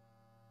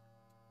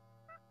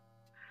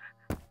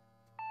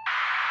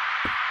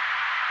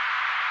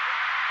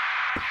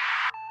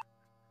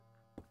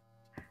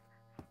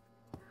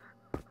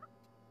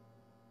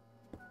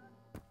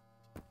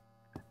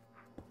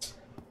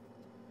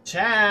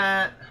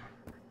 Chat!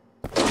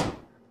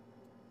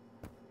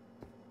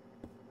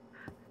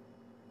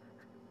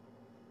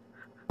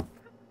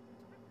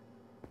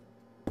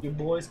 Your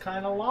boy's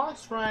kinda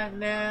lost right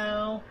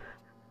now.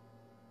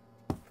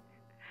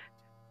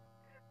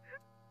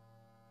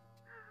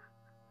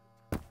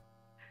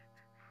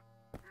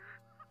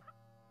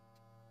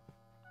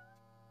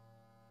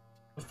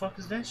 The fuck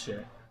is that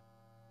shit?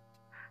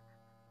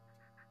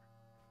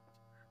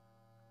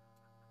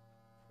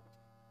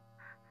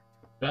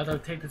 Do I have to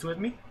take this with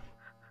me?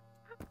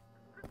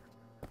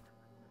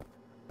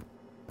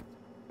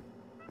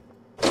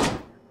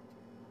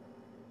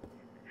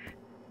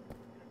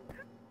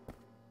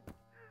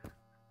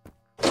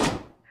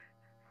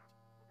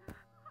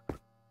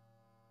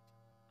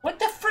 What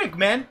the freak,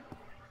 man?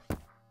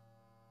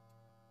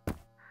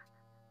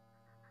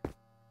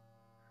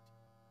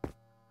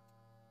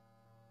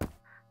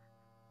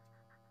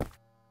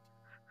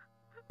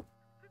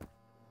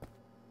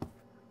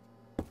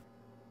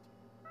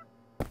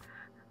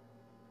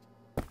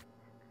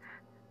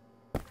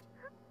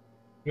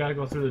 You gotta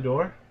go through the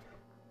door.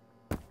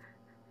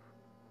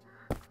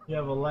 You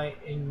have a light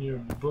in your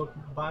book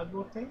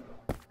Bible thing?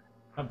 I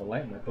have a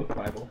light in my book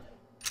Bible.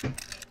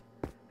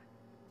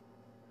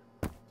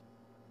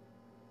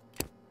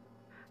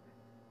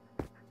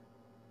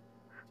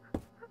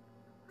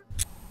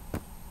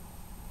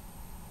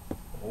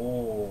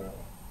 Oh.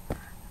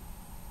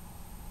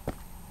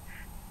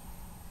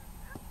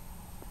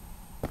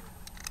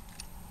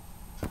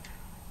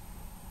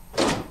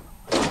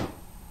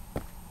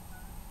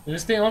 Does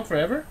this stay on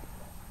forever?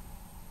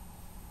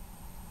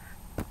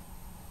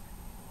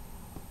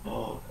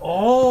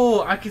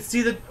 Oh, I can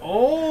see the.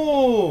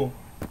 Oh!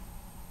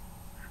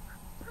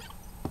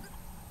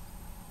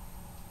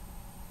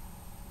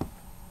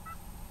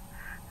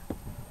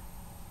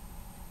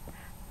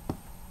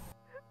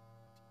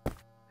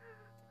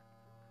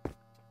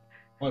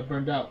 Oh, it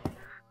burned out.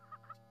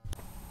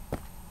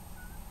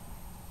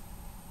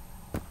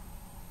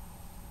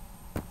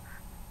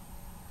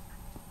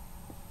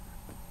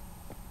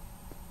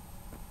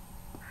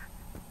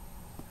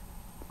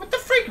 What the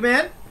freak,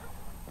 man?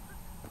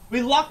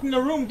 We locked in the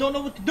room, don't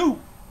know what to do.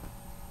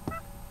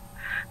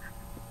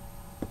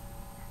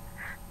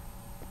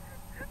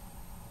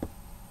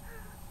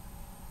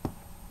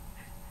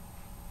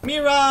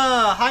 Mira!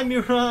 Hi,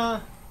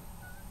 Mira!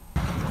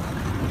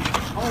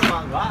 Oh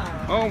my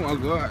god. Oh my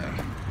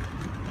god.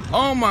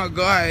 Oh my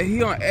god,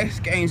 he on X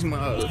Games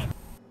mode.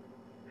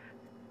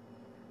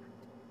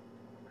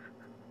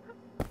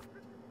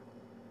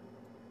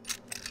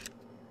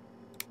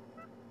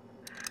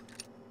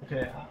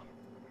 Okay.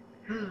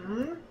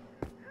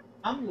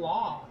 I'm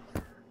lost.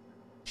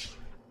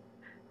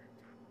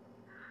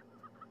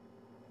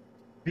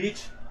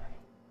 Beach?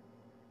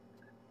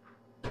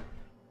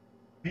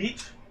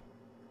 Beach?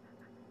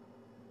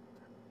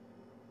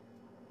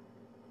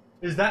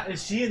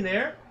 Is she in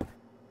there?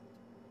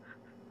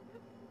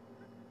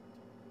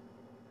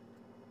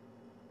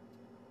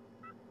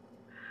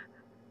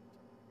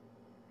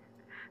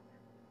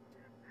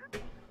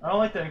 I don't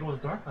like that it goes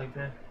dark like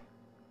that.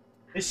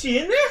 Is she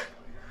in there?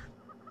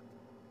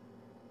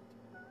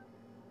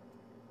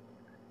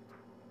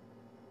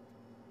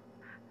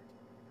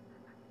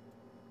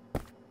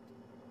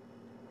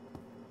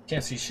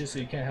 Can't see shit, so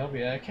you can't help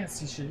me. I can't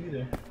see shit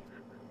either.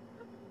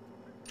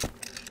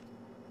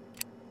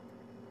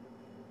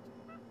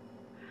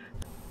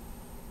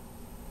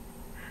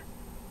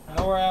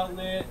 Power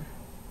outlet.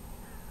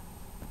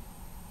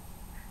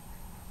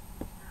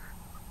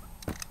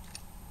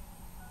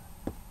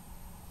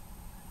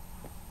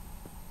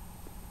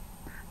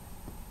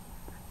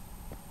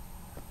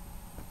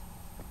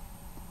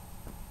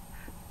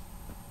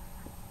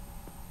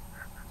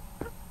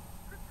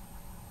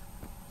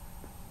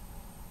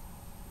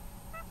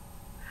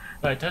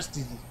 Do I touch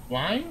these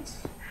blinds?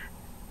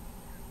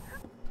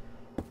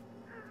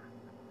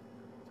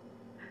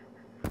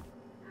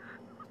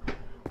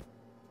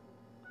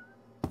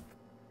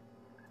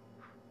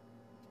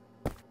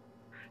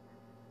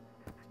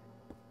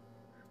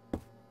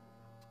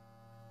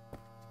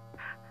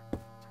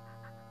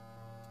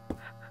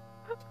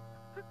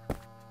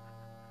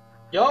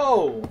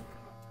 Yo!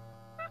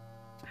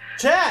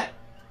 Chat!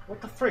 What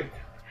the freak?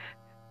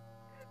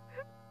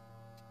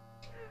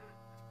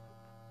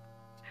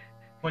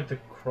 Went to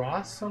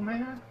cross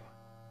somehow?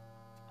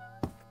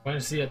 Want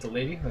to see at the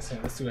lady? Let's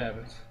see what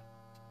happens.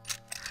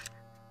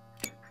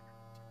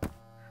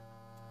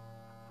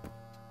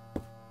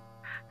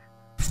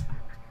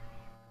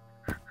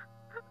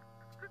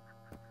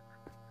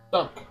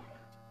 Stuck.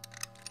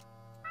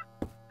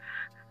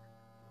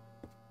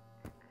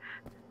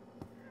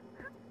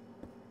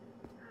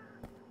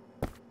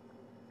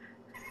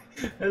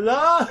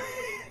 Hello?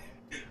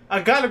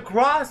 I got a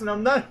cross and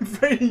I'm not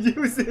afraid to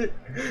use it.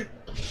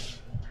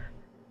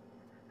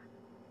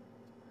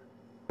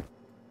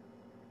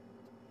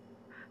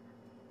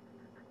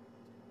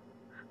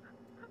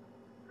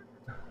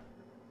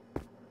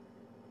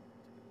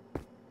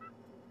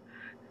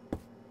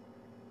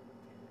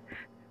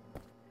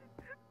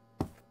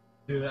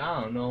 Dude,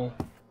 I don't know.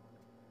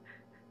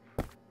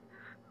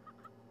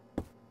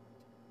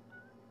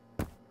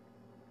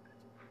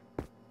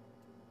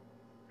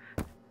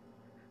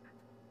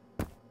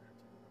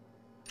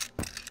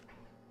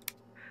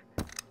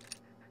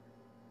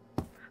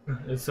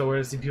 It's so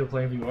weird to see people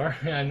playing VR.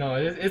 Yeah, I know.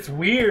 It's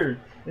weird.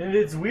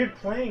 It's weird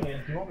playing it.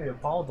 If you want me to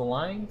follow the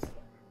lines,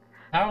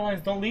 power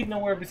lines don't lead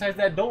nowhere besides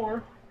that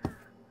door.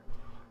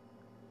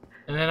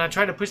 And then I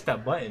try to push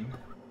that button,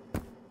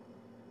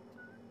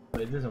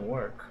 but it doesn't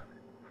work.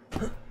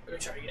 Let me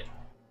try again.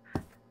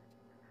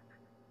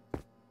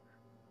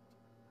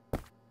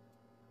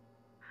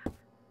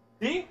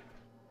 See?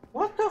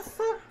 What the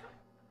fuck?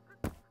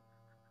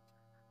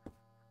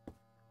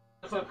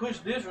 If I push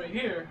this right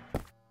here.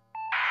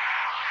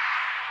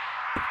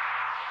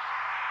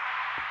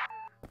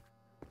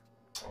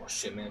 Oh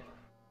shit, man.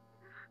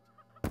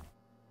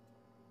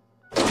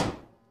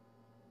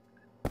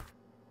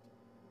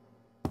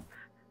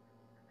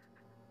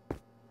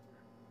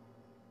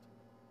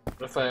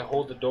 What if I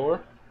hold the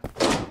door?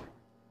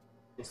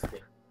 This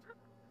thing.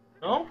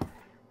 No?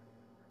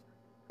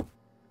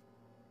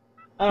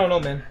 I don't know,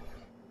 man.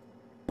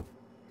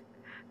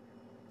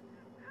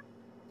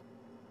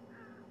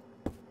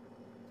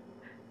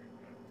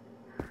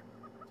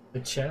 The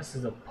chess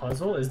is a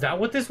puzzle? Is that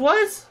what this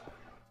was?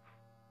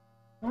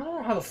 I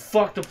don't know how the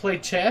fuck to play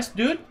chess,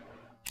 dude.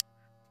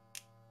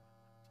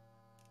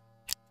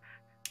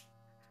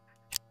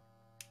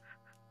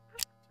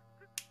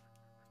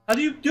 How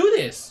do you do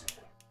this?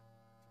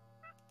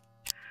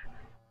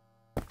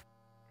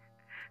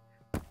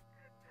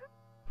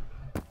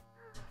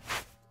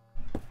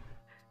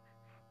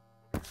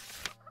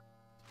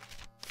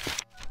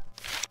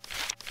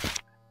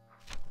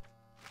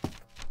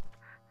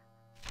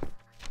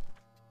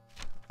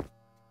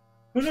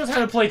 Who knows how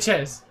to play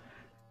chess?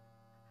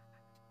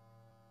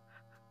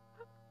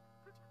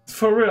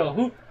 For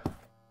real,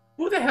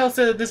 who the hell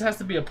said that this has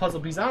to be a puzzle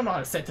piece? I don't know how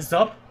to set this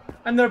up.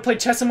 I've never played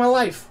chess in my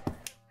life.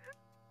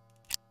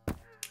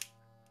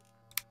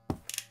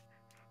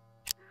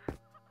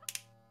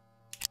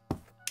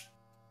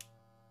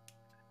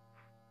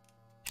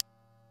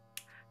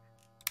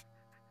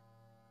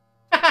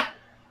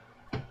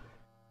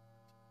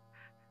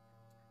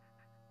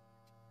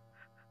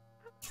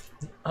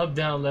 Up,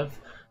 down, left,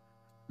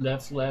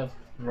 left, left,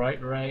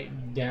 right,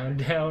 right, down,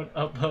 down,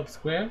 up, up,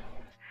 square.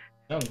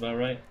 Sounds about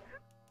right.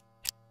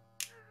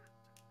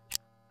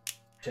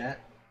 Chat.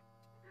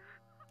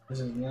 This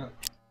is not.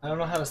 I don't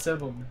know how to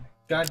set up a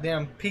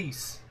goddamn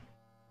piece.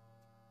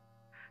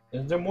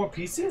 Is there more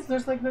pieces?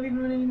 There's like not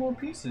even any more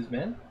pieces,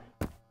 man.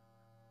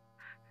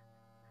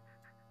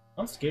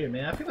 I'm scared,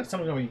 man. I feel like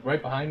someone's gonna be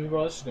right behind me,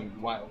 bro. This is gonna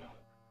be wild.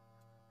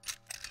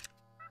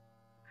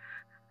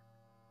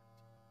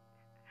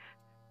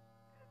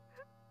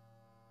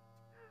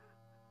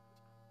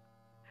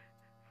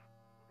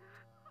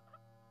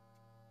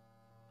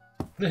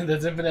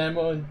 That's infinite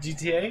ammo in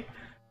GTA?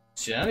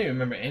 Shit, I don't even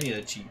remember any of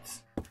the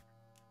cheats.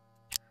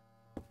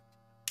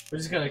 We're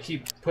just gonna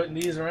keep putting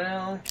these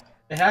around.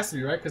 It has to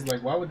be, right? Because,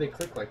 like, why would they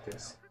click like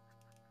this?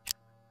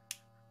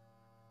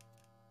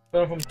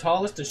 Going from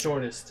tallest to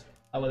shortest.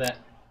 How about that?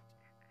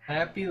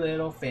 Happy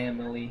little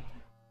family.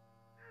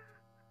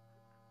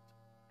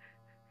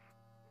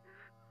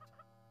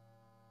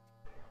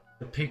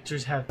 The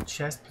pictures have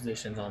chest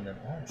positions on them.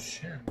 Oh,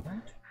 shit.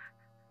 What?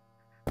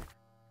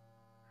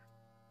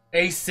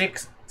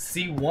 A6,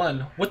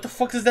 C1. What the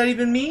fuck does that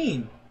even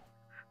mean?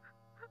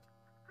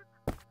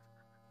 I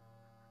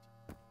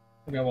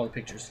got all the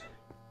pictures.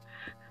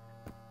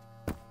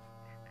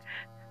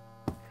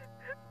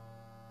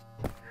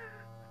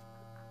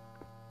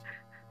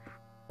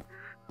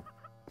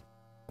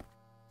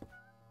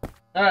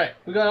 Alright,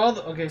 we got all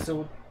the... Okay,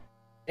 so...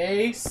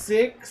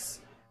 A6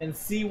 and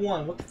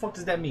C1. What the fuck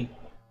does that mean?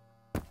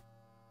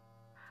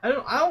 I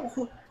don't...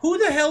 Who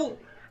the hell...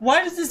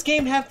 Why does this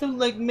game have to,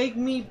 like, make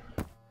me...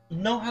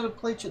 know how to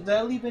play chess? Did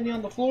I leave any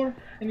on the floor?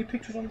 Any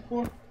pictures on the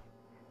floor?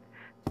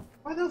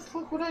 Why the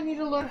fuck would I need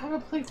to learn how to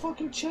play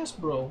fucking chess,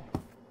 bro?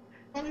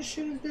 What kind of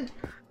shit is this?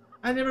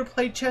 I never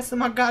played chess in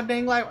my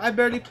goddamn life. I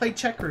barely played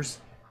checkers.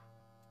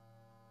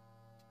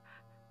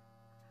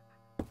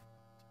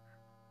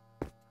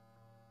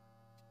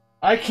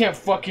 I can't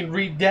fucking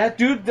read that,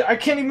 dude. I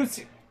can't even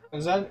see.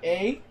 Is that an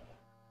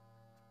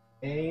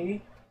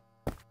A?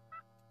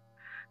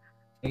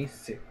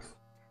 A6.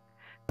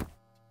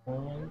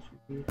 1,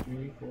 2,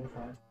 3, 4,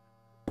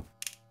 5,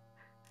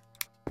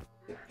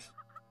 6.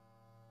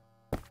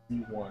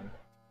 D1.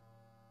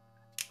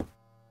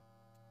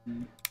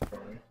 D1.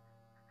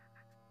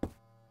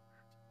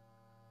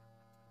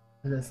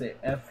 Does that say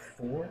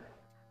F4?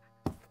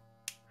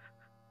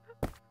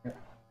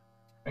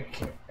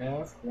 Okay,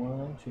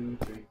 F1, 2,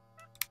 3.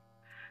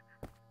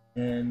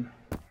 And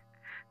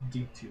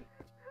D2.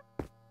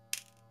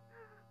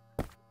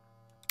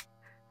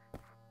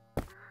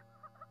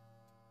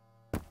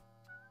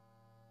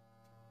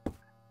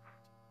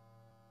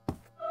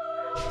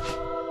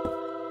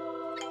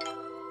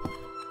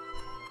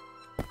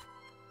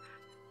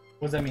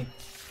 What does that mean?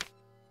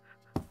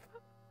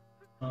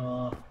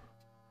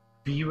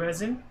 bee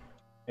resin,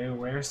 a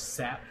rare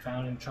sap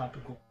found in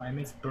tropical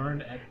climates,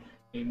 burned at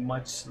a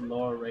much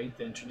lower rate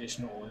than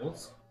traditional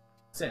oils.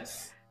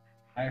 Says,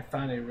 I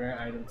found a rare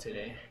item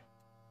today.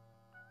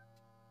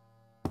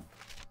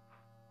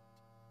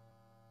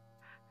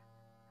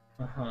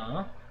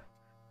 Uh-huh.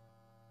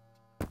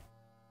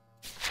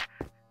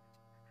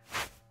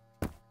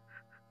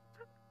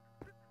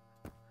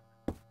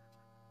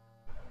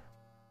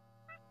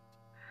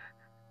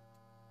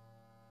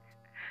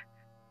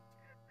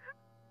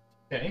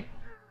 Okay.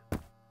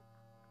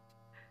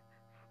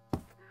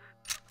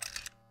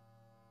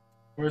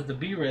 Where's the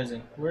bee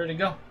resin? Where'd it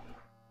go?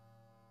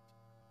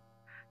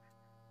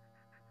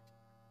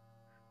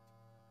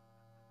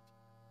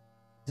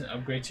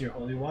 Upgrade to your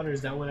holy water.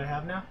 Is that what I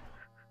have now?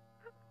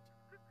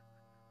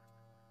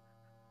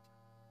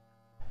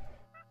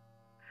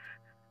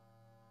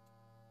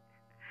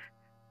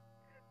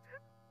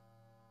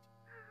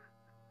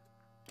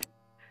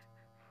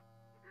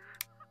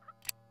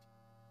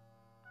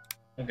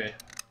 Okay.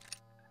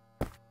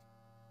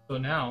 So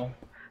now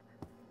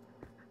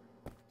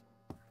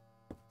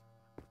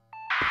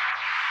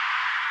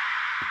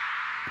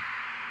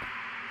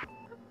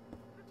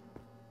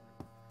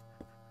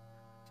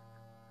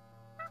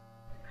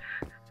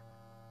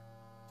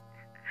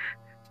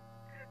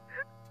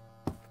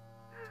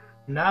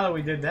that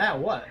we did that,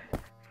 what?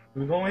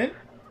 We go in?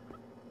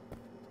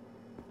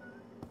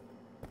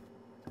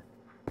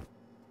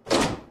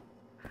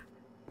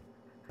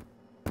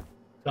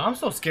 I'm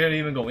so scared to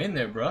even go in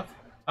there, bruh.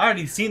 I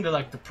already seen the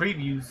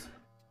previews.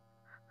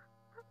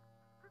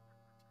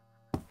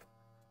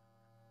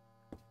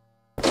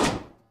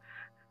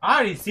 I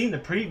already seen the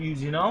previews,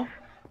 you know?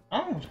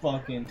 I'm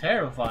fucking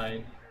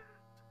terrified.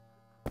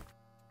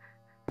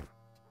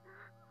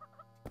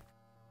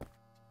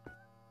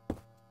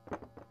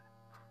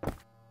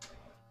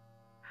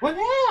 What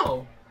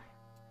now?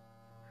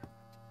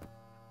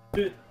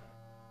 Dude,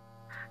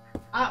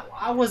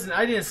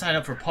 I didn't sign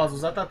up for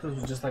puzzles. I thought this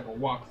was just like a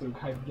walkthrough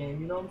type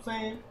game, you know what I'm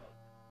saying?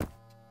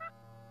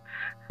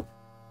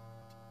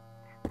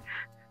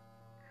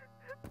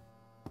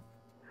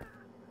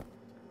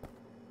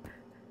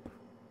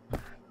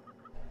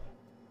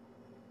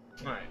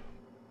 Alright.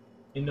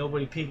 Ain't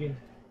nobody peeking.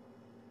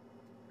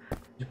 Did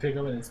you pick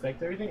up and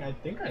inspect everything? I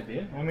think I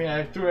did. I mean,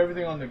 I threw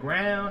everything on the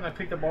ground. I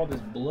picked up all this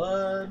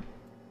blood.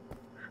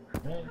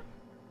 Man.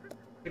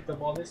 Picked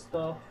up all this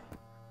stuff.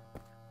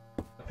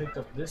 I picked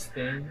up this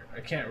thing.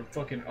 I can't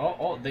fucking.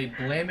 Oh, they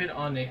blame it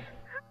on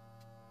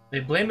They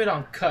blame it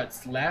on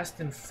cuts, last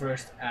and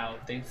first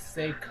out. They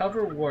say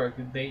cover work.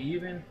 They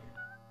even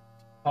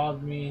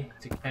called me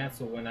to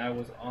cancel when I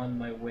was on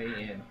my way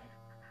in.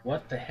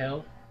 What the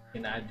hell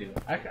can I do?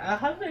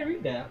 How did I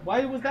read that?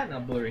 Why was that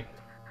not blurry?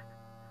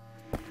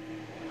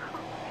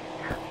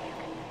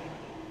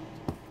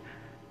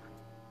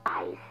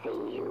 I see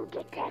you,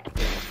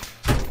 detective.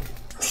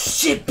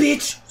 Shit,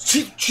 bitch!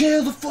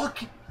 Chill the fuck!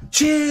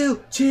 Chill!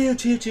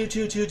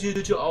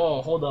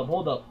 Oh, hold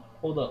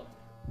up.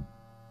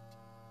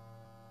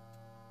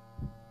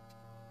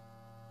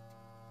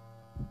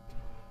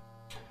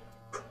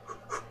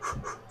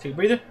 Take a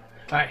breather.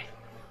 Alright.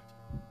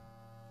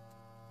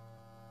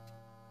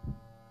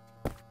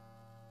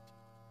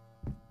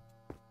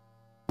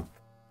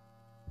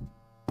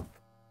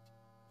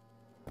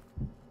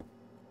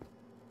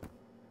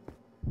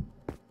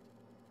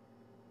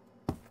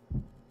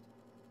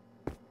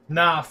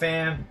 Nah,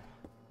 fam.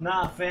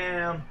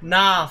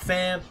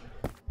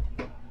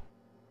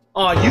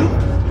 Oh,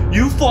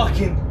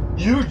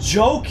 you're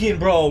joking,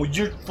 bro.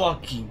 You're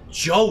fucking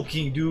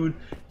joking, dude.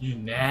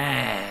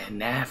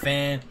 Nah,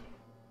 fam.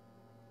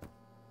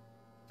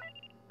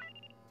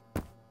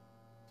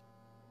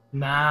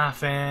 Nah,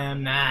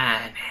 fam. Nah.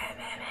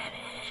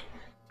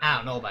 I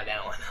don't know about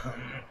that one.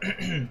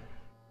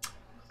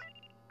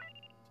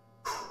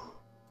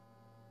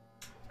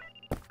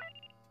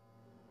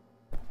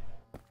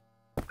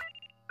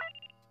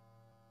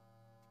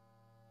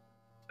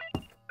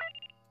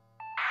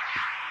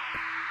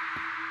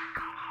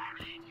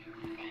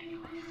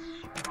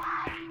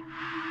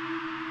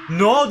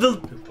 No, the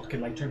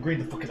fucking light turned green.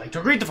 The fucking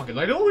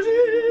light. Oh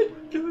shit!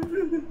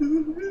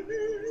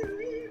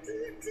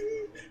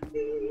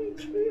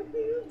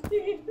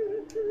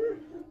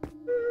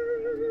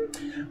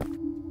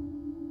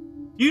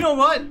 You know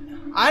what?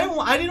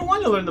 I didn't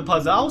want to learn the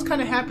puzzle. I was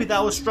kind of happy that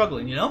I was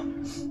struggling, you know?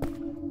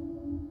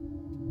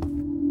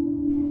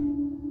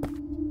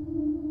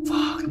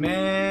 Fuck,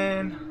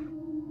 man.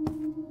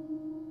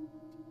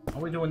 How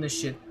are we doing this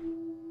shit?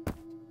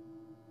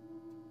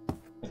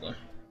 Hold on.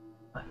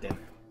 God damn it.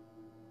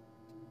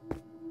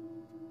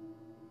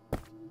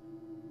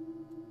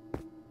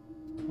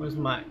 Where's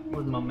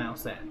my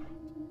mouse at?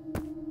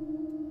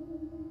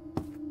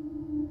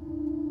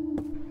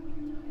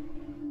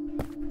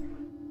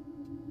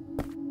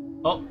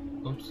 Oh,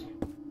 oops.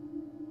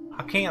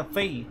 I can't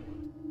see.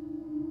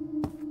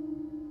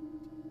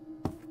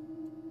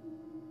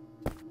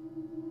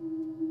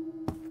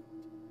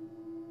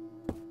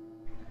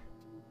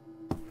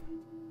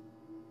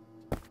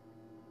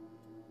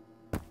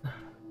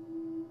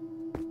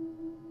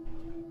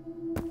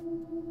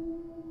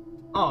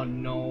 Oh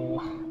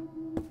no.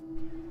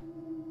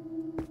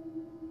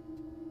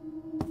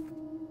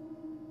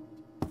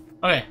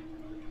 Okay.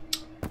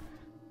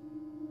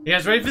 You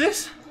guys ready for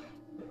this?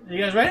 You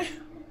guys ready?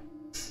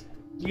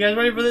 You guys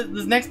ready for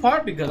this next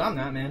part? Because I'm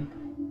not, man.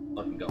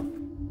 Fucking go.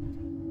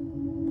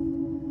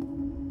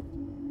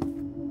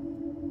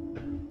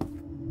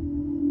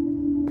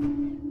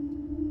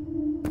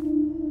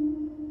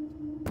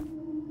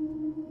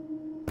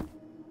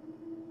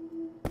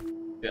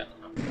 Yeah.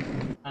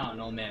 I don't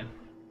know, man.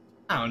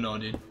 I don't know,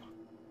 dude.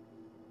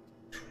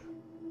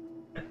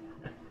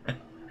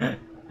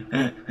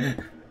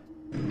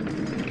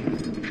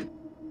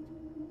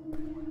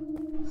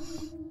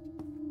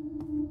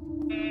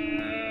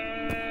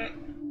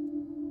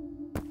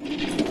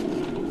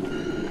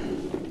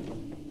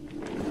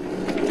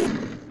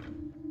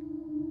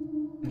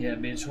 Yeah,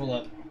 bitch, hold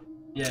up.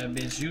 Yeah,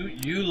 bitch,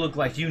 you look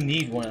like you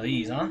need one of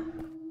these, huh?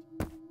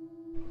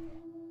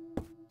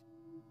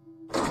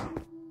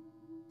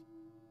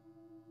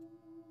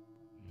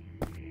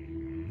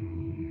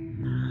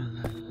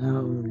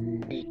 Hello,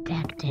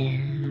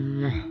 detective.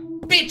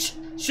 Bitch!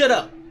 Shut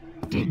up!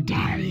 Did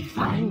Daddy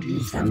find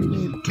you some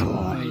new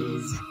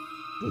toys?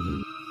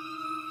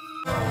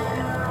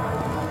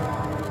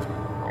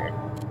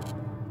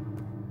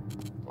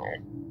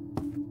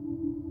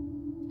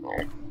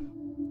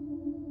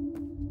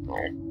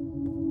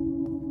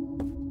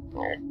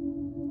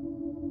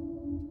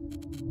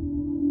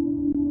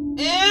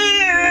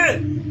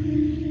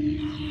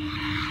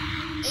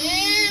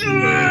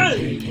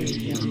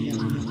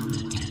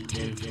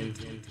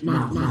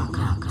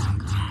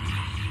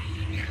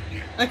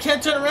 I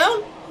can't turn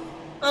around?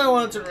 I don't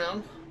want to turn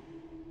around.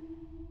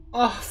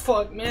 Oh,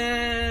 fuck,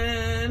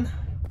 man.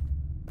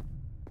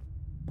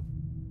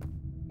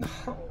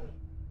 Oh.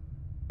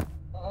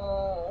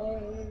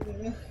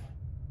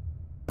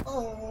 Oh.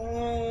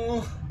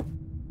 Oh.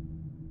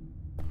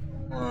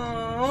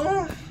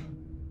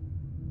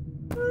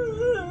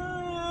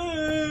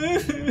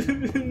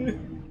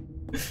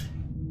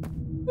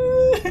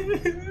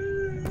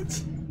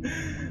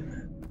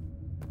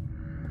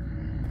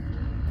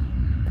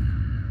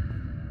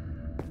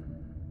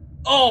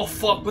 Oh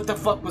fuck, what the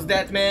fuck was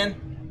that, man?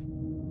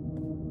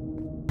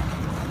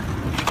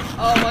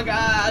 Oh my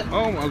god.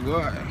 Oh my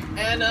god.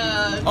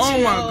 Anna, Oh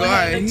chill, my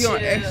god, Anna, he on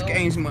chill. X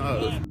Games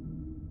mode.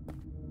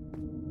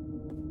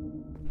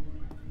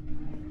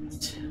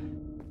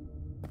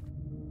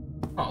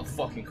 Oh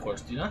fucking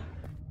course, dude, huh?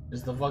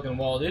 This is the fucking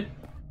wall, dude.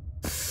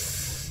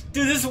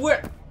 Dude, this is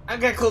where I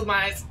gotta close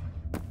my eyes.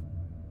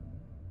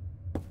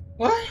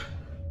 What?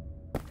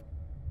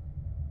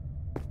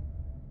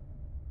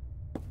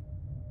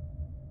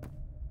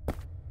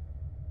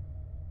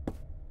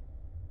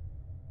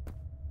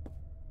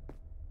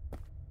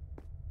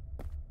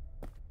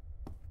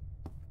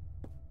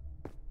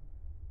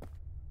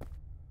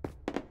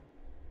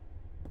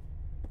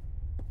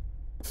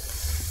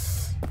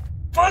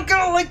 Fuck,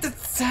 I don't like the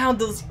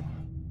sound of those.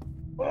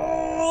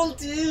 Oh,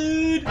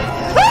 dude.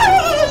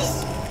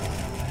 Oh,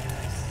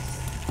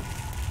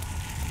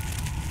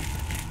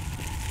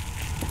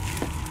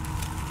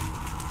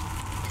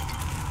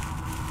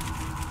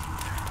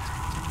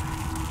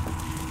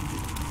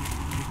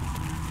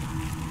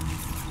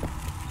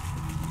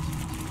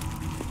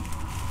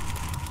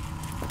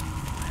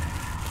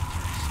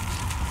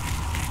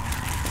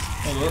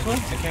 this one?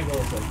 I can't go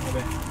this way.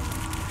 Okay.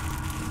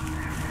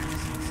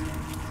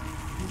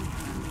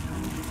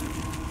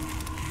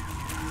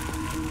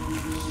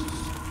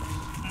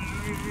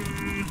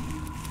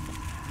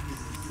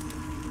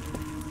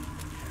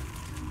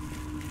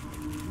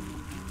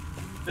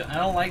 I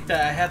don't like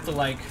that. I have to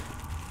like.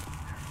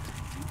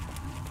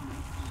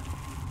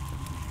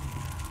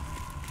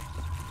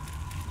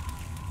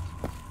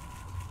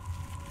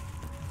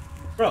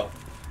 Bro.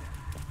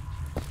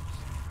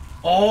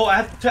 Oh,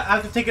 I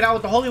have to take it out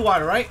with the holy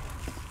water, right?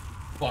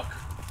 Fuck.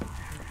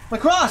 My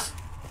cross!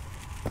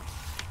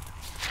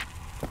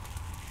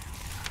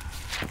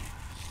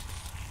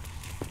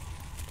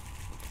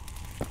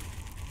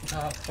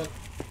 Fuck.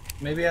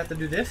 Maybe I have to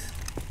do this?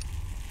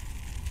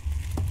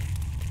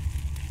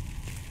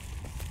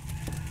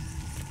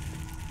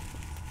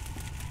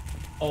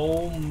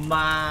 Oh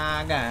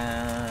my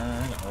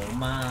god. Oh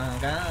my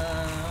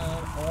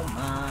god. Oh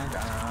my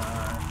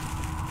god.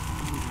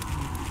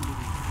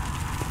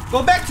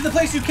 Go back to the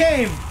place you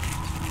came!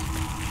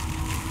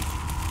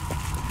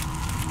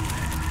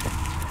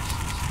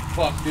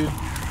 Fuck, dude.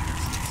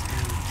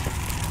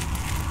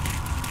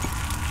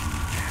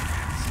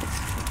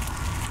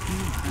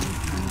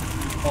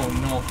 Oh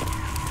no.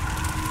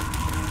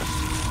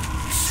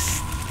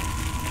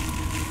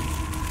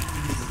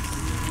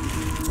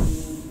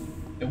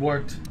 It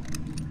worked.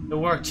 It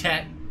worked,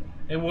 chat.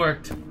 It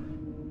worked.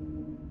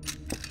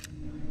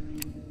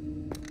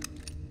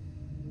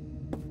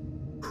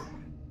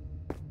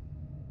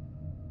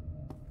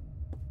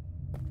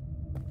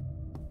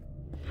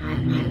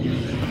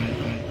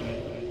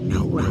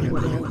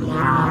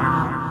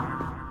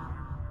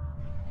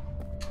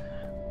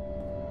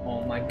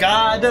 Oh my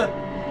god!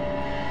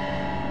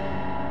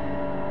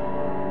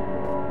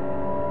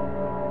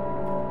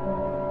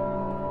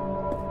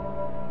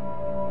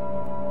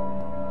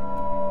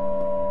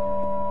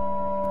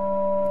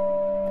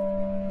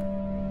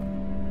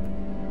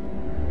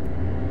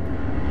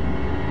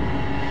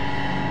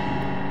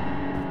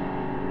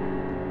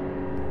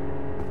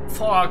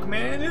 Fuck,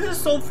 man. This is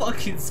so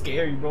fucking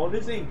scary, bro.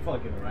 This ain't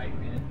fucking right,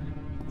 man.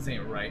 This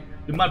ain't right.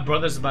 Dude, my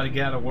brother's about to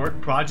get out of work,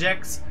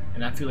 projects,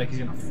 and I feel like he's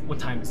gonna. What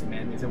time is it,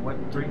 man? Is it what,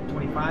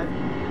 3:25?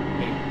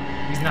 Hey,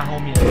 he's not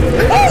home yet.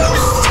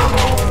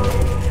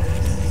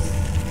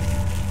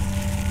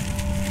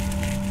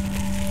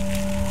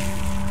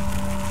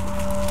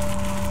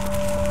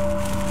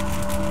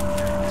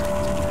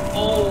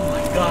 Oh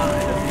my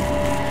god.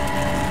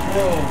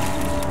 Bro.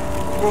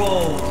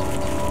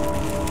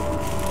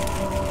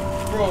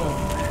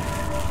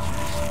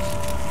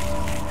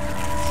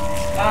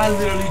 I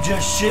literally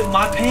just shit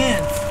my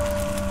pants.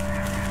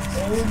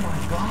 Oh my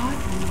god.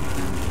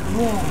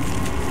 Bro.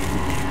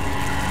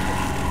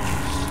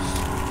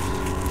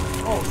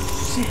 Oh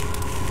shit.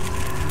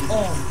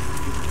 Oh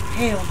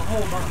hell,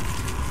 hold on.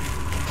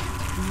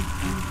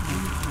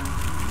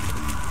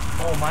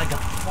 Oh my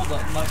god. Hold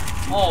up.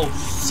 Oh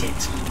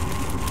shit.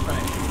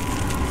 Alright.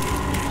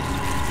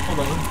 Hold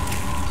on.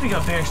 Let me get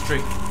my bearings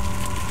straight.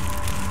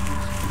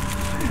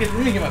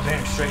 Let me get my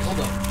bearings straight. Hold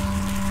up.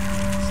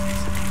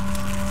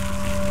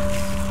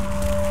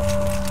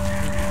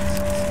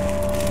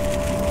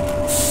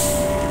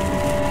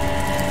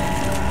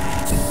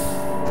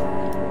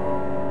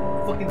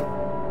 Fucking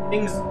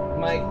things,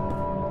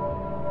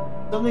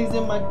 something's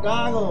in my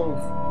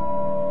goggles.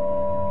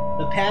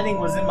 The padding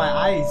was in my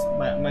eyes,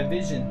 my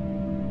vision.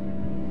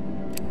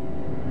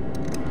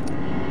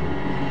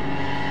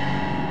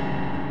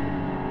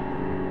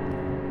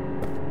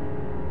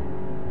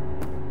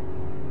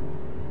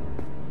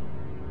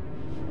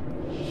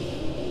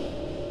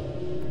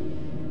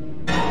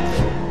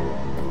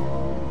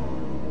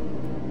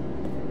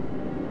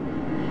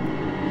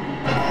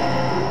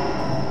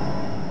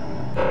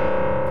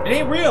 It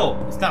ain't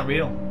real. It's not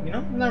real. You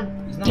know?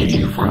 It's not Did real.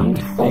 you find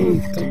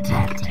faith,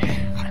 Detective?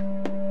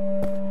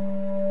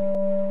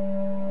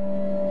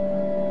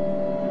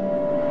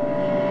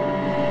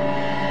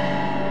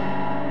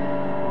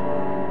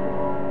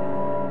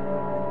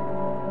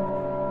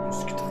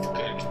 Just get the fuck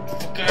out of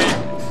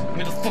here.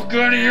 Get the fuck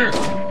out of here.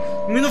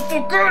 Get me the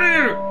fuck out of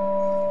here.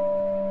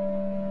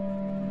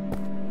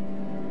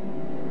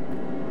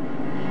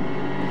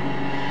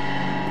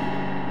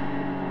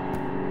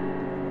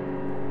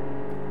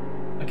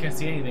 I can't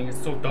see anything.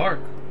 It's so dark.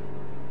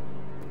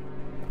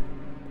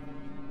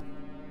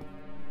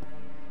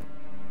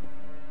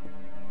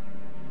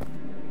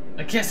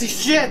 I can't see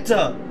shit!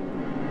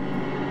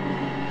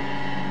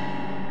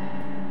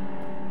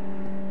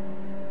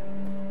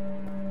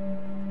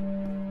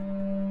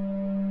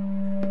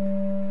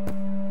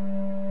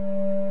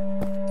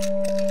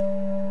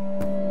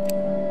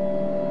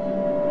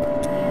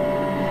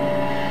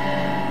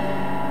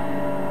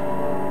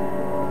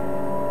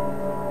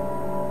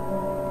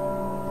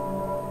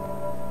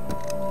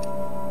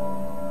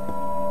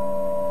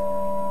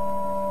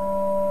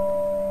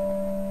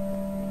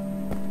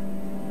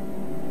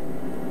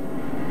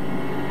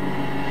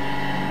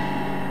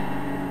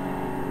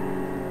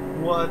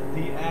 What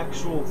the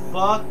actual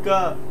fuck?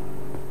 Am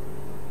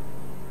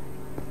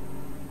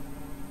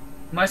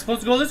I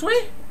supposed to go this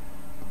way?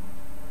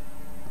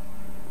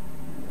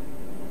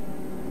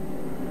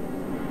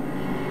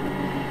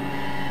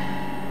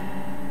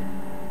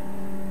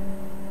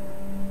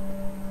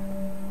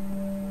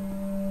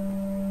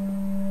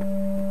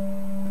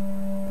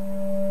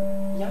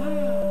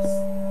 Yes.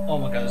 Oh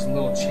my god, there's a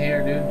little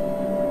chair, dude.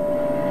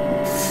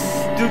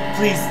 Dude,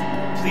 please,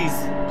 please,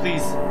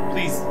 please,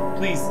 please,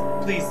 please,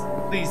 please,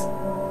 please.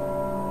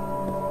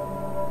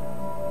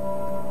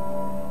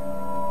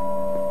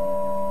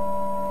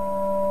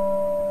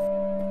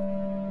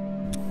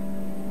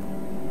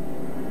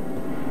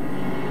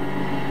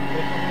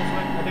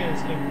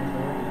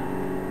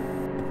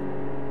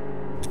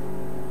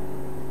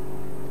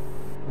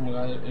 Oh my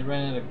god, it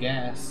ran out of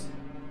gas.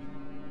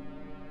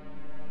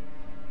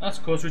 That's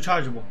cool, it's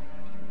rechargeable.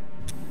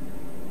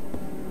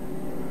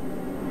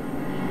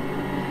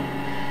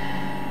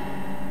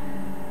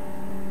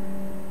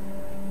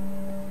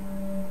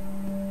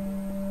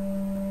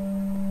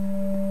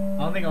 I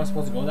don't think I was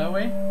supposed to go that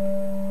way.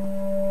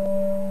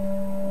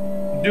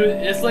 Dude,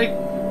 it's like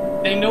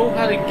they know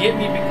how to get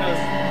me because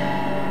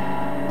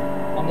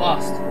I'm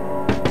lost.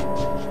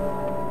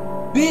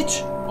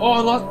 Bitch! Oh, I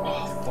lost.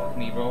 Oh, fuck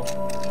me, bro.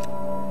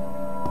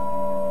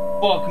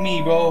 Fuck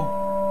me, bro.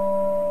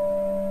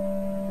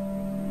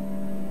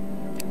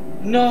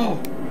 No!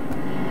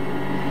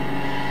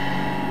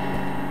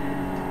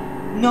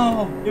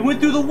 No! It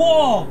went through the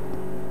wall!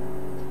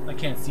 I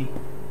can't see.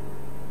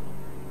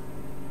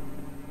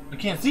 I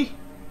can't see.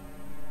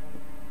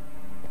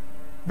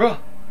 Bruh.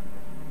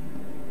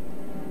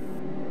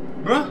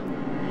 Bruh.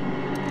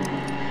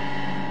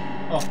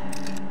 Oh.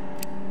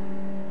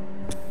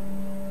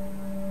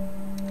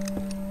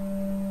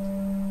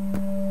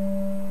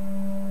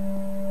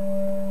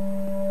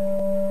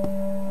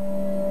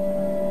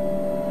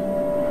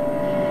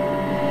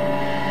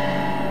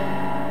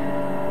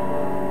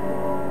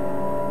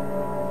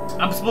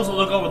 I'm supposed to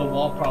look over the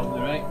wall probably,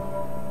 right?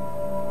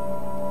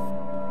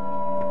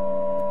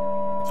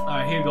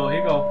 Alright, here you go,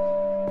 here you go.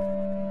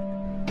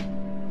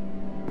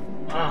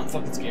 Ah. I'm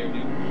fucking scared,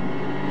 dude.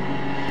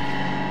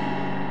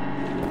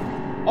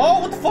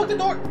 Oh, what the fuck?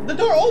 The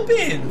door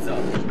opens!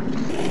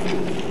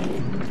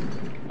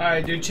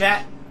 Alright, dude,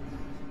 chat.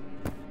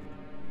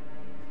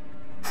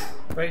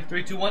 Ready?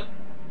 3, 2, 1.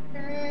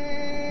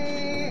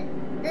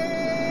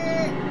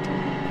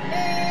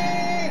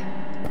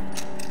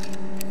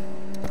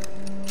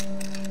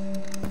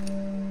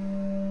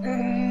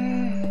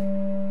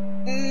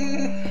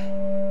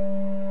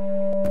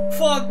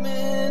 Fuck,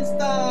 man,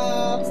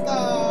 stop, it's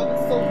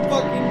so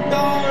fucking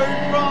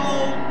dark, bro.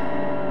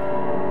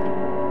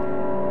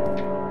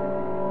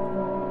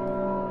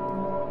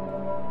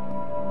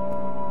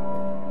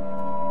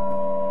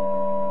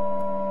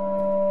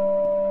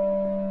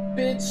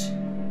 Bitch,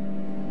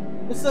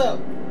 what's up?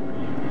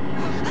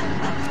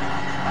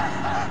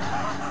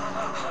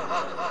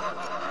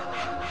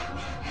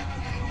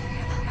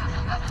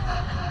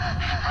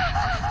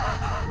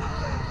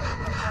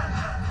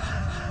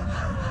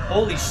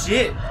 Holy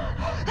shit.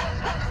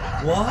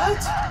 What?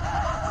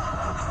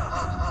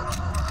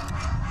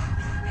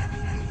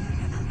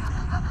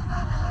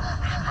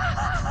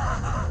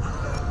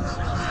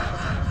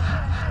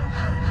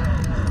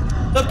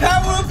 The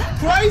power of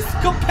Christ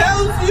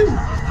compels you!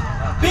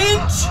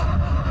 Bitch!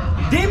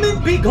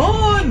 Demon, be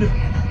gone!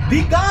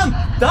 Be gone!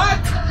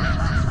 That!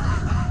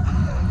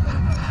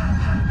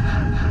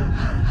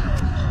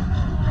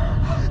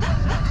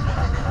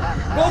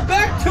 Go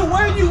back to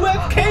where you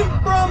have came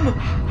from!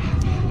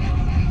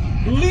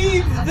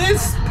 Leave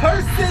this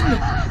person!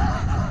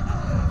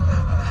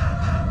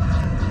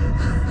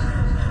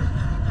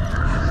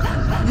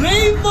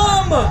 Leave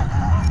them!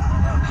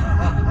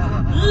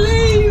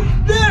 Leave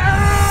them!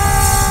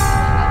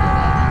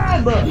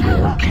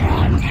 You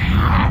can't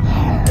have it.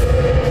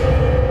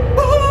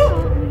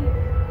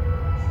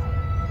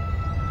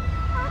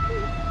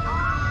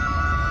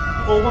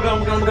 Oh my god, oh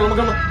my god, oh my god, oh my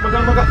god, oh my god,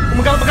 oh my god, oh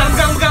my god, oh my god, oh my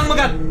god, oh my god, oh my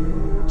god!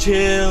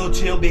 Chill,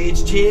 chill, bitch,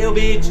 chill,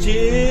 bitch,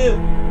 chill!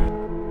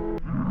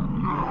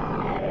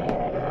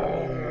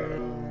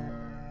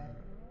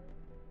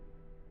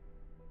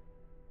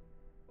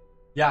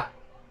 Ya,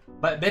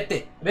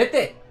 vete,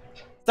 vete,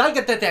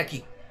 sálgate de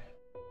aquí,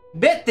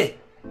 vete,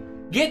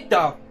 get the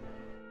fuck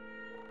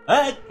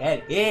out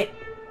of here.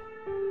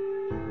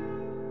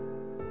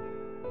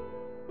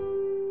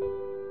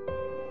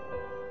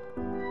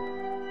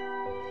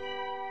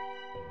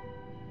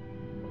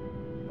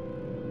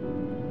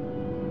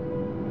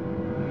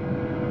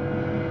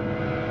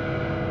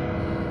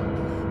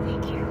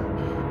 Thank you.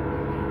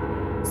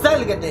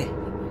 Sálgate.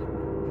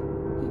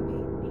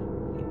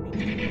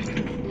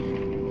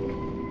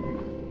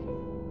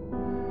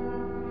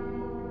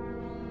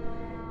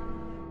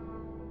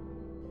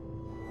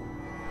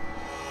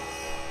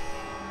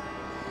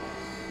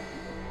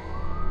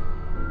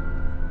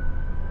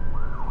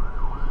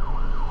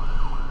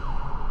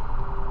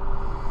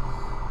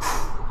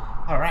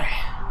 Alright,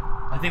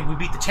 I think we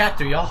beat the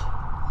chapter, y'all.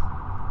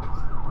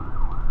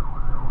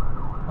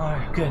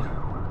 Alright, good.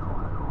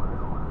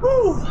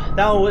 Whew,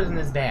 that one wasn't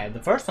as bad. The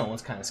first one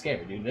was kind of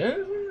scary, dude.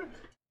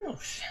 Oh,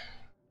 shit.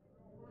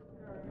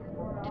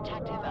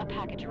 Detective, a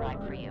package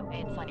arrived for you.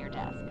 It's on your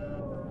desk.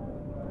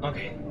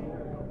 Okay,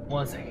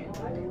 1 second.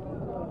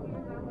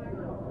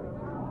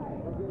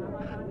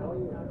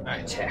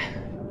 Alright, chat.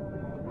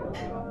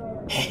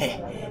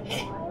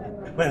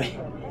 Wait.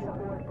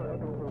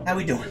 How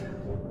we doing?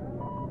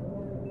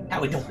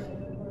 How we doing?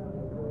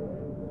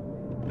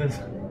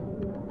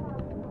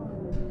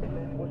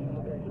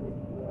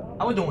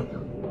 How we doing?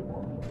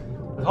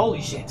 Holy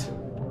shit.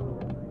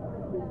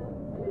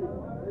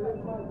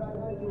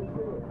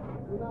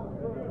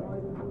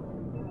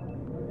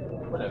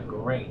 What a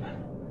great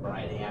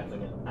Friday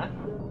afternoon, huh?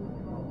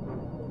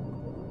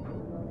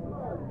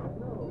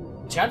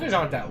 Chapters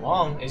aren't that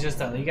long, it's just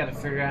that you gotta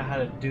figure out how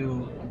to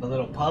do the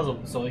little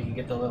puzzle so you can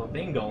get the little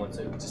thing going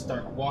so you can just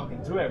start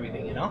walking through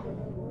everything, you know?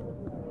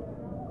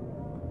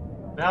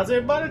 How's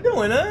everybody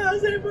doing, huh?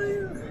 How's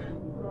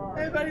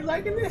everybody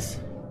liking this?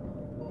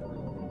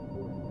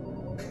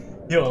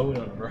 Yo, we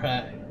on a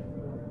ride.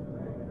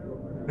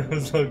 That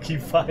was low-key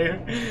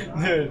fire.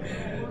 Dude,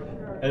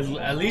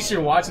 at least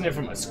you're watching it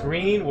from a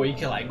screen where you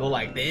can like go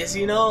like this,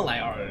 you know?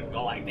 Like, or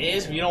go like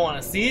this if you don't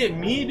want to see it.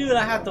 Me, dude,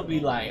 I have to be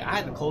like, I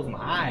have to close my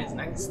eyes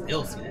and I can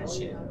still see that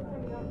shit.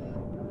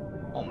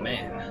 Oh,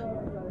 man.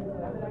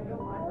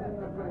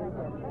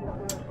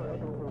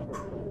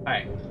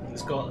 Alright,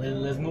 let's go.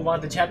 Let's move on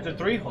to chapter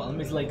 3. Hold on,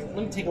 let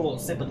me take a little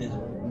sip of this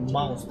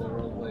monster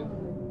real quick.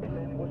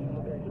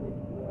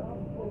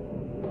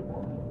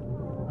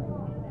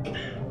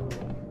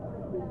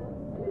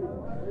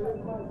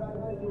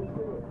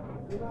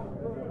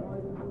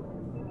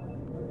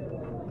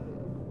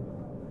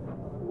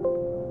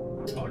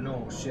 Oh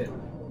no, shit.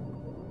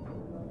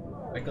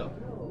 Wake up.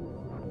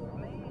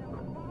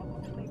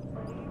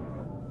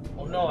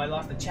 Oh no, I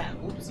lost the chat.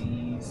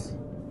 Oopsies.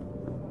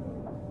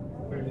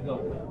 Where did it go?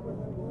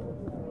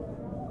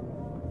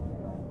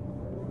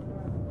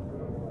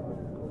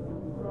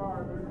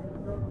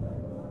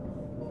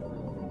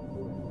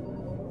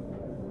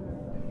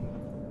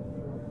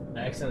 I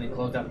accidentally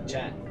closed out the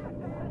chat.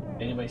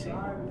 Anybody see? Okay.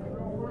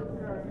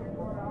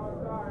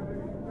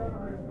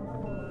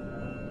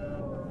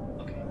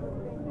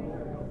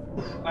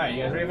 Alright,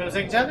 you guys ready for the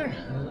second chapter?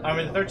 I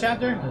mean the third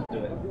chapter? Let's do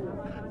it.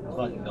 Let's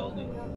fucking go, dude.